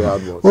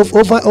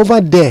outboard.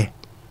 over there.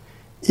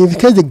 If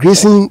because the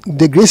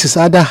grease is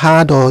either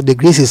hard or the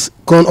grease is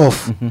gone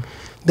off,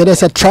 then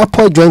there's a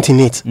tripod joint in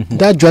it.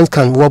 That joint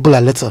can wobble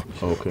a little.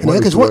 Okay. And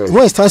because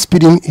when it starts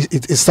speeding,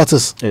 it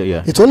starts.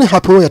 Yeah. It only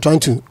happens when you're trying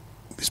to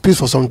speed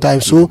for some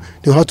time, so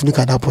they have to look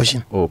at that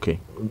portion. Okay.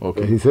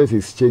 Okay. He says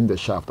he's changed the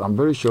shaft. I'm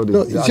very sure.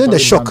 No, it's just the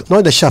shock,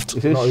 not the shaft.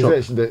 It says No, shock.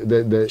 he says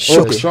the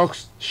Shock.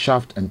 shocks,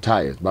 shaft, and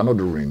tires, but not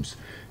the rims.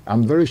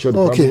 I'm very sure the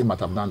Okay. probably might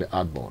have done the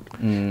outboard.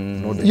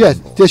 Not the Yes,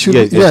 inboard. they should.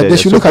 Yes, They yes.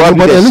 should So look at it, probably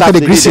but the they look at shaft the they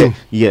did greasing. there.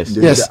 Yes. They Yes,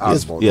 did the yes,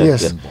 outboard. Yes,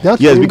 yes. yes. They have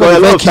to Yes, look because at a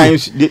it lot very of key.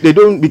 times they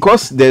don't,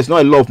 because there's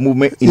not a lot of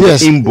movement in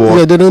Yes. the inboard.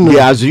 Yeah, they don't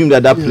know. assume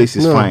that place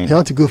is No, fine. you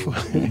have to go for.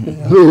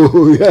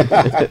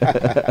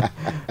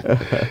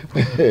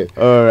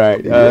 All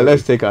right,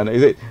 let's take on.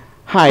 Is it?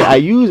 Hi, I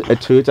use a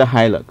Toyota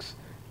Hilux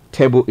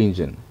turbo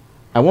engine.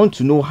 I want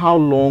to know how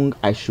long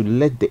I should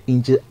let the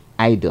engine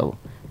idle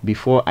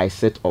before I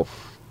set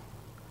off.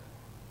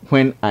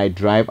 When I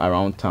drive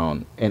around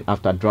town and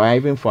after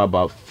driving for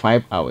about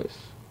 5 hours.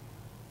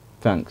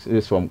 Thanks.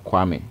 This is from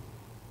Kwame.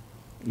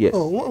 Yes.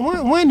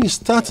 Oh, when you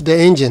start the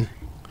engine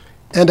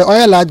and the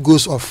oil light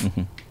goes off,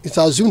 it's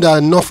assumed that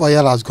enough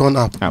oil has gone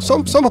up.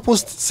 Some people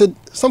said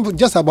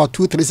just about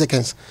 2-3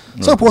 seconds.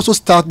 Some people also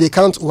start, they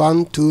count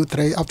 1, 2,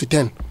 3 up to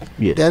 10.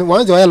 Yes. Then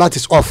once the oil light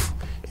is off,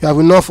 you have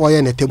enough oil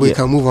in the table, Yes.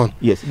 you can move on.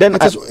 Yes. Then,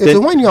 But it's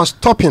when you are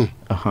stopping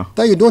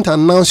that you don't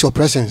announce your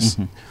presence.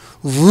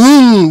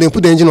 Vroom, they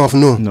put the engine off.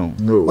 No.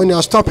 No. When you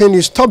are stopping,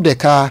 you stop the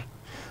car,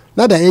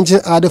 let the engine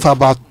idle for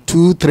about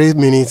 2-3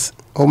 minutes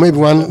or maybe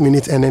 1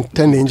 minute and then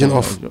turn the engine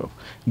off.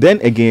 Then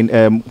again,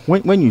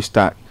 when you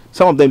start,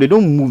 some of them they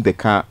don't move the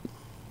car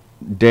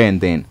there and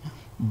then,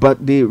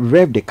 but they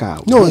rev the car.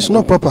 No, it's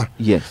not proper.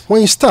 Yes.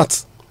 When you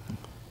start,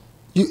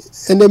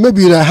 and then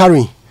maybe you're in a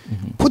hurry,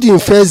 put it in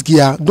first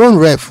gear, don't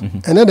rev,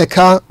 and then the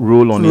car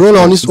Roll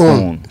on its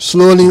own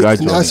slowly, and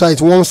Gradually. that's how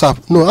it warms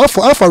up. No,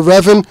 after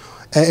revving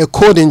a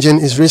cold engine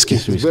is risky.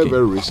 It's It's very,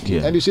 very risky.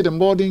 Yeah. And you see, the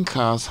modern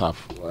cars have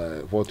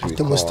what we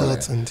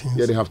Thermostats call... and things.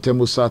 Yeah, they have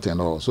thermostat and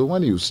all. So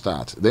when you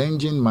start, the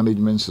engine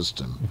management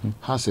system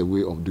has a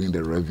way of doing the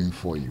revving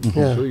for you.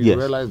 Yeah. So you Yes.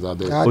 realize that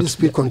the Idle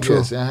speed control.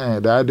 Yes,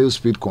 the idle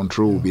speed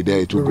control will be there.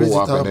 It will Raise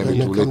go it up and up then and it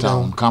then will come later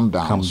down. on come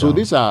down. Come So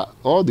down.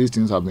 all these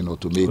things have been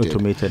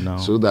automated. Now.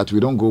 So that we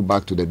don't go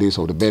back to the days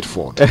of the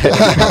Bedford.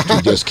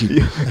 to just keep...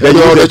 Then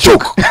you the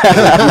choke.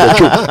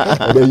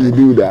 And then you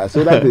do that.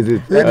 So that is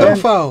it. You come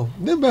far.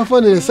 Then before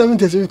in the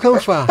 70s, you come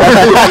far.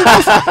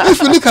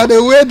 If you look at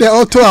the way the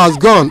auto has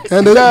gone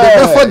and the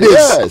Bedford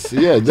days,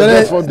 Yes, the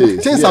Bedford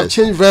days. things yes. have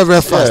changed very,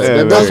 very fast.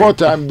 The Bedford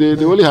time,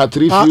 they only had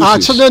 3 fuses. Our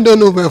children don't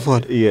know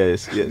Bedford.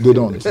 Yes. They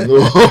don't. No.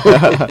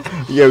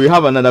 Yeah, we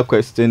have another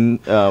question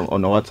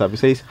on our WhatsApp. It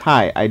says,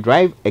 "Hi, I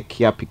drive a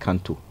Kia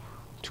Picanto,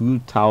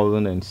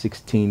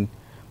 2016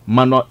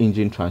 manual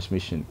engine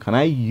transmission. Can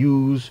I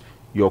use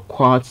your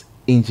quartz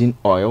engine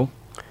oil?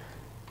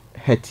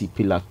 Hetty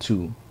Pillar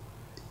 2."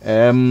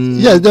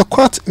 Yes, the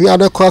quart, we are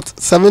the quart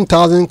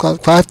 7,000,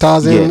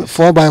 5,000, Yes.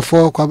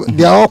 4x4 quart.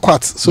 They are all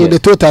quarts. So Yes. the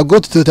total, go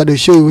to total, they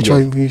show you which Yes.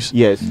 one you use.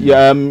 Yes.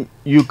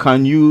 You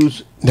can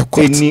use The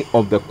quartz. any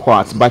of the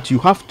quartz, but you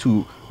have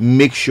to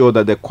make sure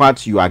that the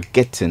quartz you are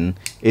getting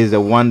is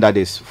the one that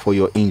is for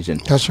your engine.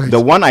 That's right. The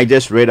one I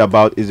just read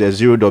about is a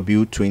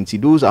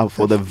 0W20. Those are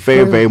for the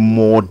very, very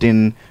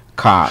modern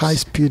cars. High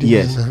speed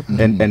Yes,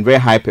 engine, and very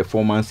high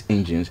performance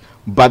engines.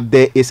 But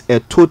there is a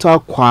Total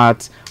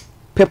Quartz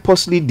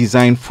purposely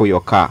designed for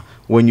your car.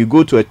 When you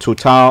go to a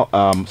Total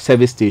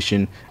service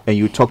station and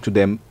you talk to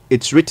them,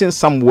 it's written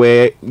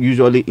somewhere,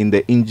 usually in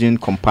the engine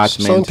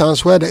compartment.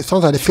 Sometimes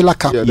the filler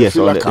cap. Yeah, Yes,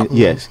 filler or the- cap.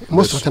 yes.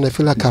 Most of the time the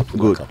filler cap.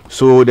 Good.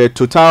 So the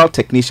Total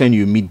technician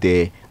you meet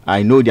there,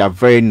 I know they are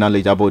very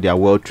knowledgeable, they are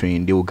well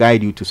trained. They will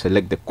guide you to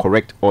select the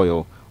correct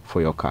oil for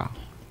your car.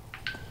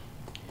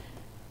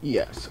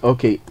 Yes.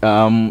 Okay.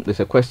 There's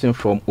a question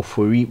from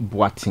Ofori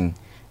Boating,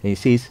 and he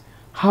says,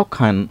 "How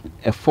can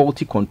a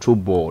faulty control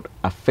board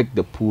affect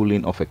the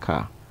pulling of a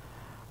car?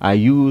 I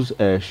use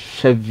a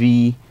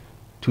Chevy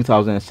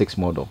 2006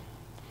 model."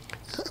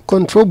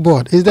 Control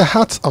board is the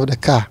heart of the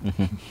car.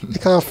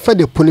 It can affect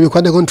the pulling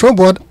because the control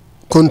board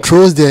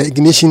controls the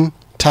ignition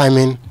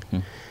timing.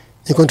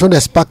 It controls the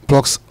spark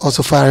plugs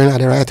also firing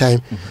at the right time.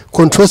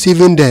 Controls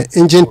even the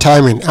engine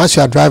timing as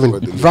you are driving,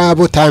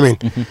 variable timing.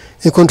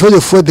 It controls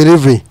the fuel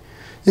delivery.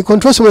 It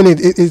controls when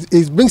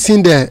it brings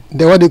in the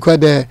what they call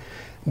the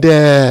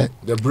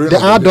brain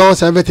of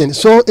add-ons and everything.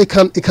 So it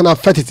can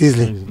affect it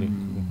easily.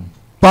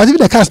 But if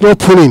the car is not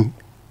pulling,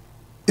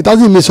 it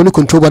doesn't mean it's only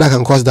control board that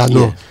can cause that.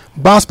 No, Yes.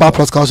 bar spark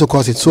plugs can also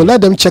cause it. So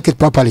let them check it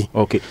properly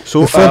Okay.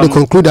 So before they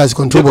conclude that it's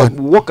control Jacob,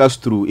 board. walk us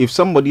through, if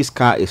somebody's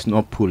car is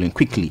not pulling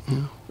quickly,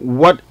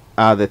 what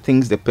are the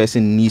things the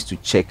person needs to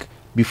check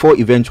before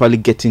eventually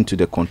getting to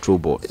the control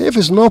board? If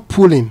it's not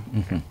pulling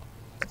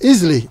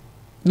easily,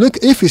 look,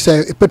 if it's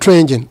a petrol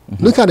engine,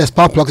 look at the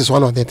spark plug is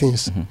one of the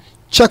things.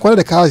 Check whether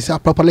the car is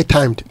properly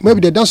timed.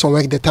 Maybe they done some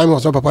work, the time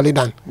was not properly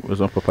done. It was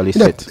not properly If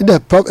the, set.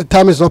 if the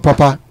time is not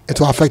proper, it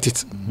will affect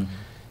it.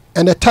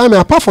 And the timing,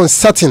 apart from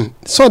setting,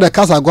 so the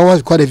cars are going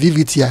what's called a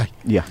VVTI.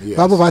 Yeah. Yes.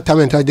 Variable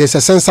timing, there's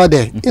a sensor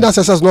there. If that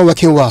sensor is not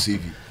working well, CV.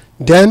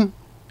 then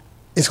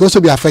it's going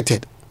to be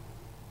affected.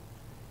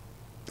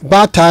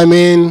 Bad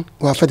timing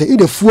will affect it. If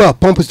the fuel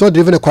pump is not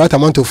delivering the correct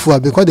amount of fuel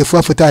because the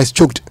fuel filter is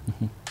choked,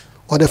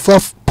 or the fuel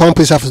pump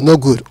itself is not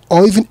good,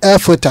 or even air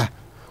filter,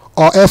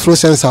 or airflow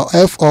sensor,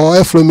 or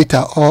airflow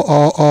meter,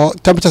 or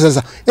temperature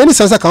sensor, any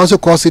sensor can also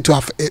cause it to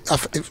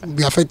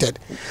be affected.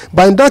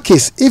 But in that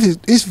case, if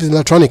it's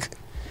electronic,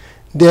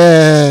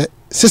 the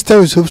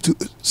system is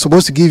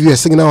supposed to give you a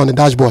signal on the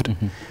dashboard.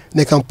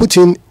 They can put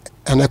in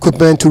an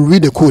equipment to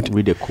read the code.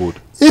 Read the code.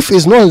 If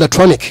it's not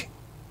electronic,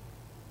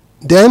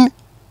 then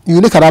you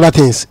look at other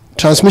things.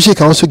 Transmission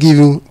can also give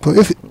you,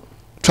 if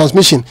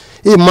transmission,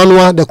 if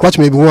manual, the clutch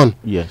may be one.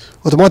 Yes.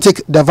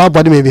 Automatic, the valve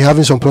body may be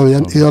having some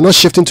problem. You're not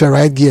shifting to the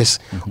right gears.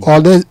 Or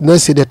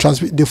let's say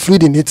the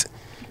fluid in it,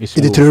 It's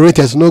it low.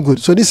 deteriorated. It's no good.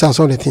 So these are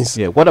some of the things.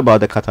 Yeah. What about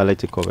the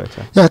catalytic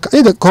converter? Yeah,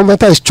 if the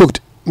converter is choked,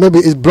 maybe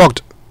it's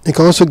blocked. It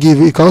can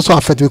also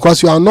affect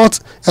because you are not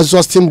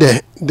exhausting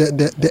the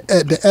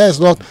air is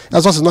not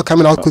exhaust is not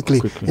coming out quickly.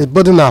 It's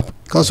building up.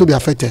 It can also be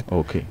affected.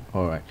 Okay.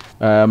 All right.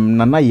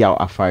 Nana Yao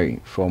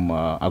Afari from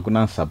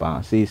Agunan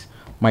Sabah says,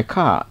 "My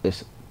car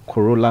is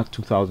Corolla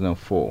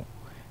 2004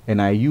 and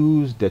I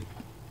use the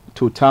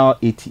Total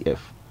ATF.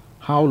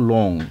 How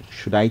long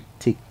should I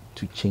take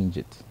to change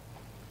it?"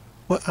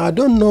 Well, I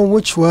don't know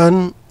which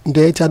one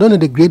I don't know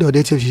the grade or the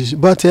ATF,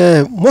 but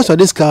most of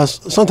these cars,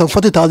 sometimes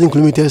 40,000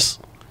 kilometers,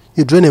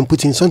 you drain and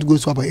put in. Sometimes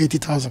goes to about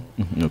 80,000.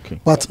 Okay.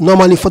 But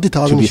normally To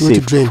 40,000 be is going to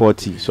safe, drain.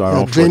 40. So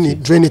around drain 40.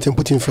 drain it and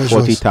put in fresh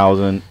ones.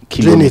 40,000 Drain it,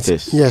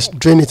 kilometers. yes,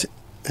 drain it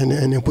and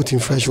then put in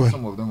fresh one.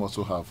 Some of them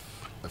also have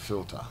a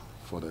filter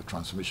for the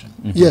transmission.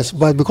 Yes,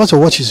 but because of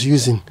what she's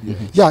using,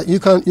 yeah, you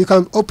can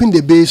open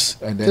the base,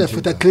 And then then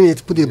filter, clean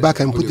it, put it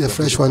back, and put the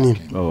fresh one in.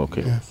 Oh,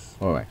 okay. Yeah.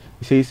 All right.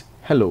 He says,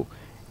 "Hello.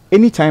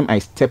 Anytime I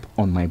step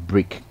on my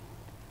brake,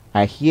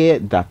 I hear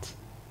that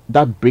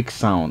brake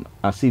sound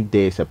as if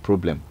there is a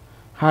problem.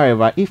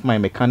 However, if my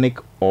mechanic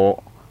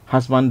or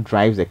husband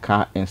drives a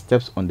car and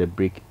steps on the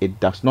brake, it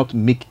does not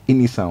make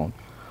any sound.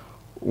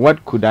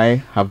 What could I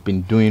have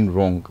been doing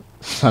wrong?"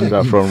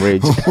 Sandra from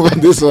Rage.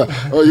 This one,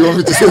 oh, you want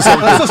me to say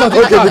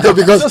something? Okay,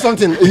 because Say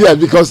something. Yeah,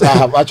 because I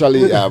have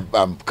actually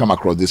come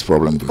across this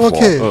problem before.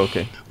 Okay. Oh,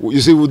 okay. You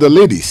see, with the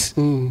ladies,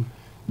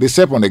 they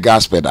step on the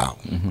gas pedal,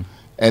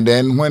 and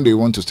then when they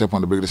want to step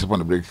on the brake, they step on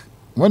the brake.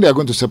 When they are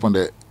going to step on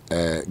the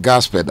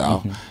gas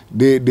pedal,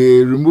 they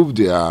remove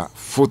their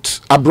foot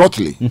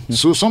abruptly.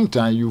 So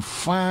sometimes you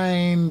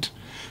find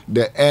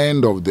the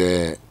end of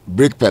the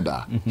brake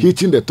pedal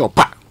hitting the top.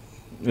 Pa!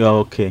 Oh,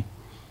 okay.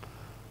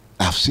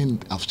 I've seen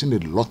a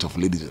lot of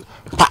ladies.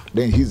 Pa!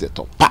 Then hits the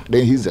top. Pa!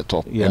 Then hits the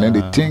top, and then they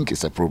Yeah. think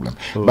it's a problem.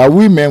 But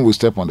we men will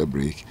step on the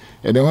brake,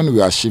 and then when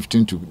we are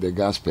shifting to the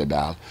gas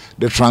pedal,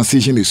 the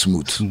transition is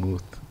smooth.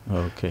 Smooth.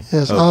 Okay.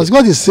 Yes, Okay. I was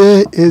going to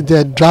say is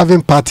the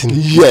driving pattern.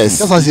 Yes.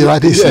 That's as you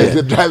rightly Yes, said.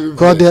 the driving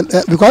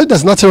Because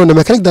there's nothing wrong. The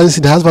mechanic doesn't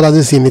see, the husband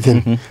doesn't see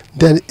anything.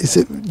 Then it's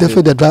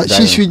definitely the driver. She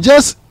driving. should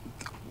just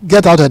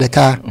get out of the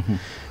car,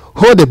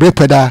 hold the brake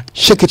pedal,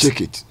 shake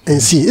it,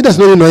 and see. It does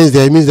not noise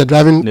there. It means the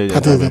driving Yeah, the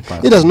pattern is driving there.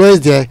 pattern. It does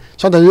noise there.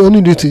 Sometimes you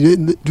only need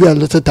to do a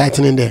little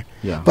tightening there.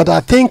 Yeah. But I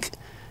think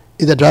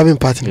It's the driving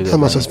part. It's That's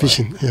my the driving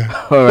suspicion.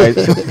 Yeah. All right,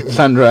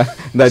 Sandra.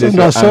 That is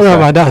Sandra, your sorry answer.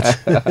 about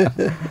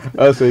that.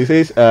 Also, it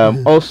says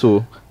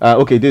also.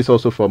 Okay, this is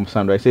also from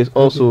Sandra. It says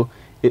also.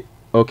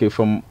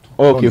 From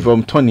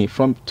Tony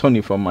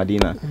from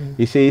Medina.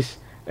 He says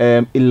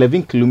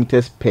 11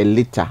 kilometers per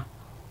liter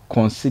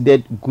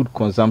considered good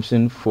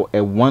consumption for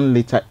a 1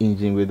 liter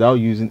engine without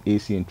using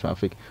AC in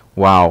traffic.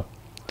 Wow,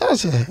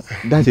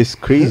 that is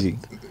crazy.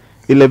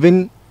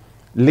 11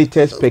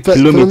 liters per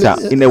kilometer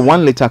in a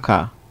 1 liter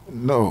car.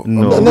 No.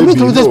 11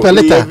 kilometers per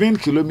liter. 11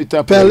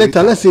 kilometers Per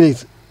liter. Let's see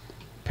it.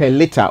 Per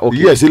liter, okay.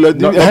 Yes, not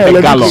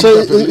per gallon. So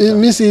it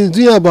means he's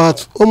doing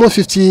about almost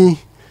 50.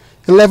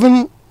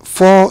 11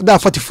 for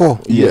that 44.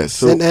 Yes.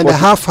 So and the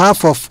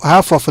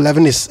half of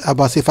 11 is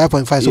about say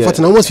 5.5. So Yeah.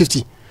 14, almost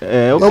 50.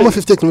 Okay. Almost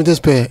 50 kilometers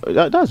per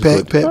That's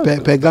per,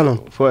 good. per gallon.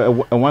 For a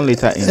 1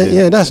 liter engine.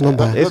 Yeah, that's not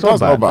bad. It's That's not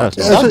bad. not bad. That's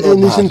Yeah, not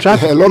so it's in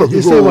traffic. A lot of You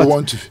people say will what?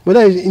 want to. But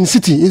that is in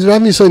city, he's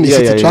driving so in the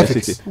city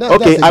traffic. city. That-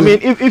 Okay, that's I a mean,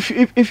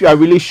 good- if you are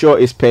really sure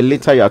it's per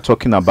liter you are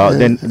talking about,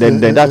 then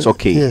that's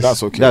okay. Yes.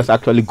 That's okay. That's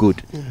actually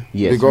good.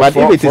 Yes, Because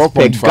but if it is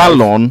per 4.5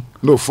 gallon,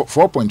 No,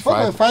 4.5.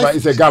 4.5.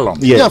 It's a gallon.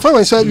 Yeah. yeah,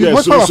 4.5. So Yeah,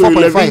 most so, power so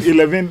 4.5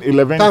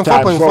 11 times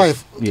times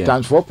 4.5. Yeah.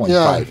 times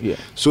 4.5. Yeah.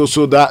 So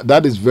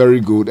that is very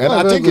good, and Oh,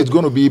 I very think good. it's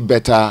going to be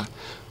better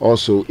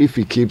also if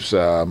he keeps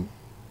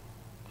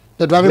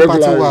The driving part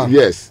regular, wow.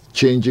 yes,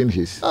 changing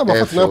his About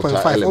air filter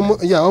 49.5.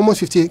 element. Almost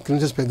 50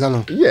 kilometers per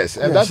gallon. Yes,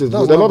 and Yes, that is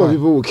that's good. A not lot of bad.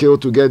 people will kill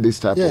to get this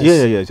type Yes. of.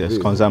 yes, Yeah.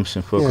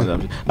 consumption for Yeah.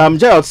 consumption.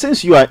 Gerald,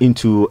 since you are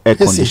into air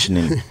Yes,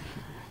 conditioning,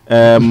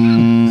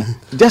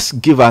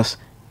 just give us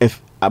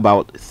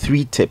about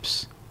 3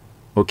 tips,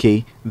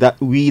 okay, that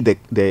we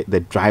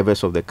the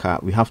drivers of the car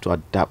we have to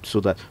adapt so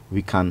that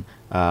we can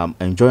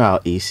enjoy our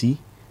AC,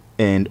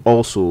 and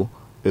also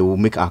it will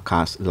make our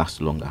cars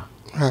last longer.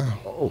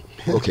 Oh,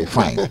 okay,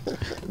 fine.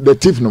 The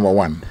tip number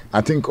 1, I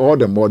think all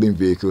the modern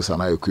vehicles are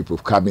now equipped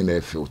with cabin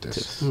air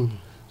filters,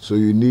 so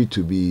you need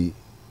to be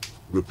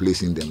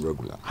replacing them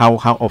regularly. How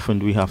often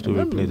do we have to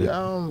replace it?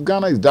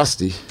 Ghana is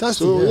dusty.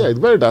 Dusty, So yeah. it's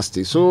very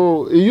dusty.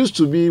 So it used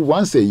to be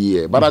once a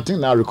year, but I think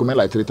now I recommend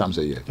like 3 times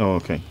a year. Oh,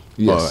 okay.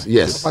 Yes, Alright.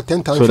 yes. About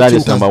 10,000. So that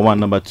is 15,000. number 1.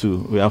 Number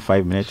 2, we have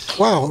 5 minutes.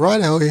 Wow,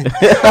 right away.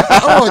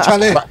 Oh,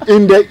 Charlie. But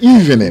in the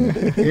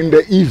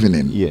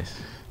evening, Yes.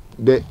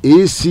 the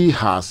AC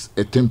has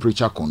a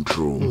temperature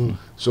control.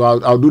 So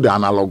I'll do the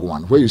analog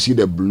one where you see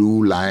the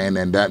blue line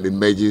and that it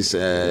merges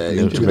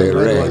into the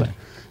red.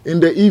 In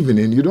the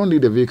evening, you don't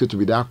need the vehicle to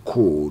be that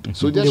cold.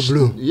 So just The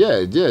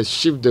blue. just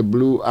shift the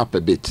blue up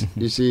a bit.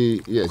 You see,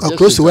 yes, Or just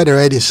close shift to where the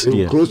red is.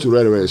 Yeah. close to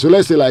red. So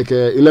let's say like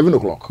 11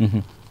 o'clock.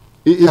 Okay.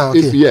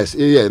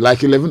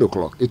 Like 11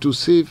 o'clock, it will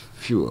save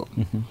fuel.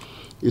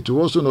 It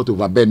will also not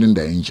overburden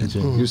the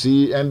engine. You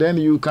see, and then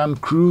you can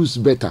cruise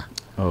better.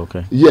 Oh,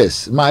 okay.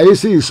 Yes, my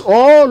AC is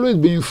always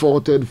being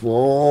faulted for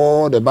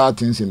all the bad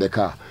things in the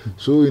car.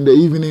 So in the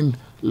evening,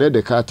 let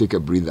the car take a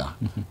breather.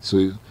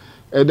 So,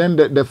 and then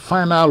the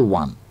final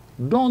one,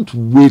 don't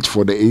wait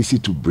for the AC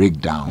to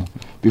break down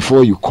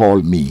before you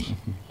call me.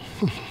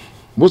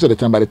 Most of the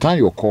time, by the time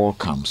your call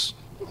comes,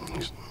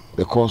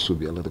 the cost will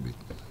be a little bit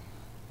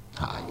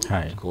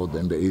high. Because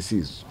then the AC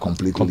is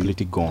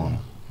completely gone.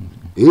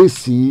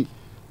 AC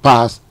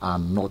parts are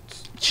not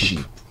cheap.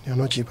 They're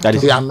not cheap. That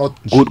is They are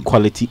not good cheap.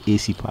 quality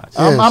AC parts.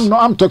 Yes.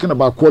 I'm talking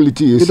about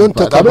quality AC don't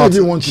parts. talk I don't about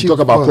even want to cheap talk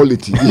about one.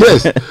 quality.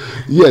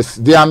 Yes,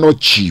 they are not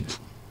cheap.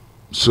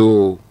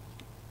 So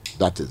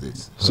that is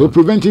it. So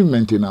preventive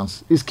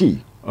maintenance is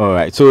key. All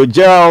right. So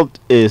Gerald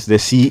is the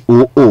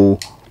COO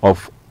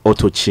of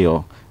Auto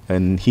Chill,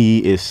 and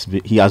he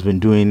has been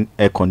doing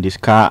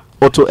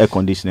auto air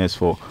conditioners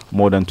for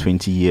more than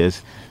 20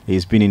 years.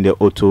 He's been in the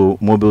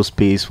automobile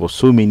space for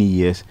so many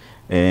years,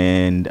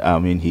 and I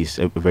mean he's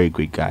a very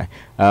great guy.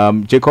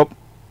 Jacob,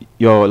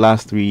 your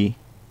last 3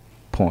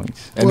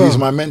 points. And he's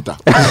my mentor.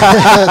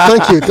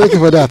 Thank you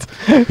for that.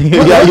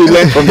 Yeah, you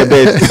learned from the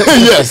best.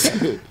 Yes.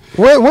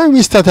 When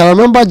we started, I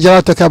remember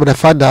Gerald talking about the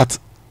fact that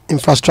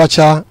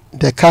infrastructure,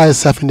 the car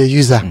itself and the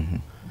user.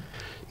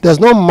 There's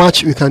not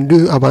much we can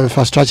do about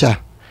infrastructure.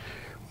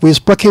 We're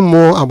speaking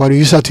more about the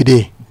user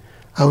today.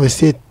 I will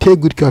say take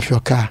good care of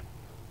your car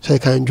so you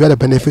can enjoy the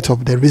benefit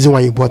of the reason why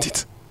you bought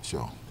it.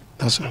 Sure.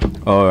 That's all.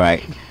 All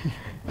right.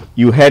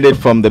 You heard it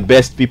from the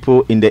best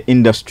people in the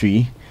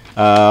industry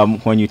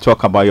when you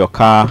talk about your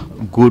car,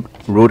 good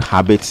road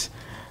habits.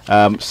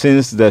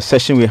 Since the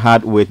session we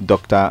had with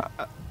Dr.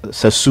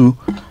 Sasu,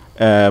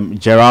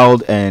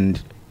 Gerald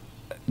and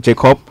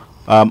Jacob,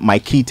 my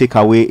key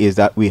takeaway is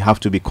that we have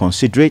to be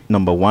considerate,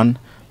 number 1.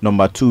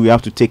 Number 2, we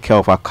have to take care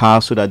of our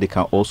cars so that they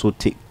can also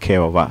take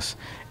care of us.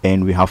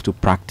 And we have to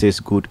practice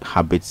good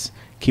habits,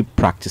 keep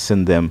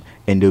practicing them,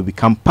 and they'll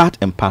become part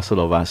and parcel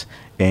of us.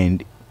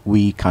 And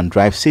we can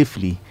drive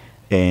safely,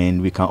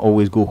 and we can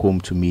always go home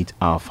to meet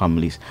our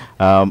families.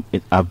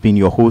 I've been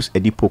your host,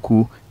 Eddie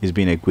Poku. It's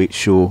been a great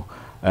show.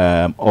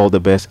 All the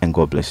best, and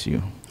God bless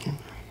you.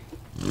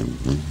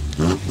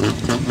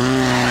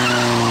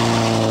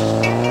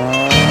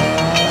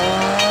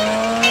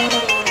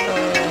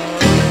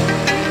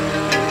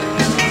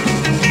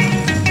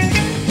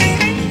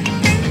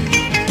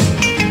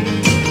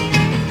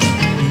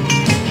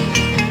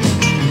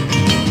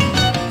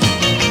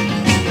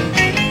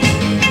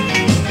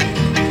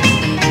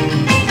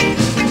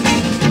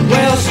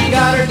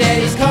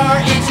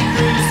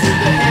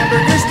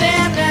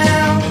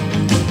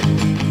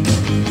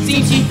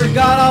 Seems she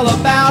forgot all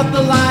about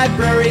the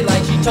library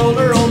like she told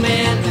her old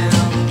man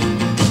now.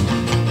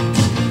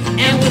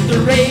 And with the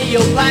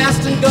radio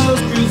blasting goes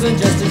cruising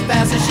just as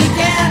fast as she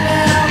can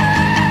now.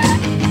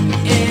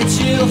 And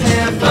she'll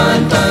have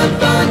fun, fun,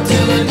 fun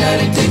till the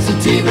daddy takes the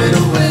T-bird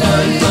away.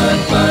 Fun, fun.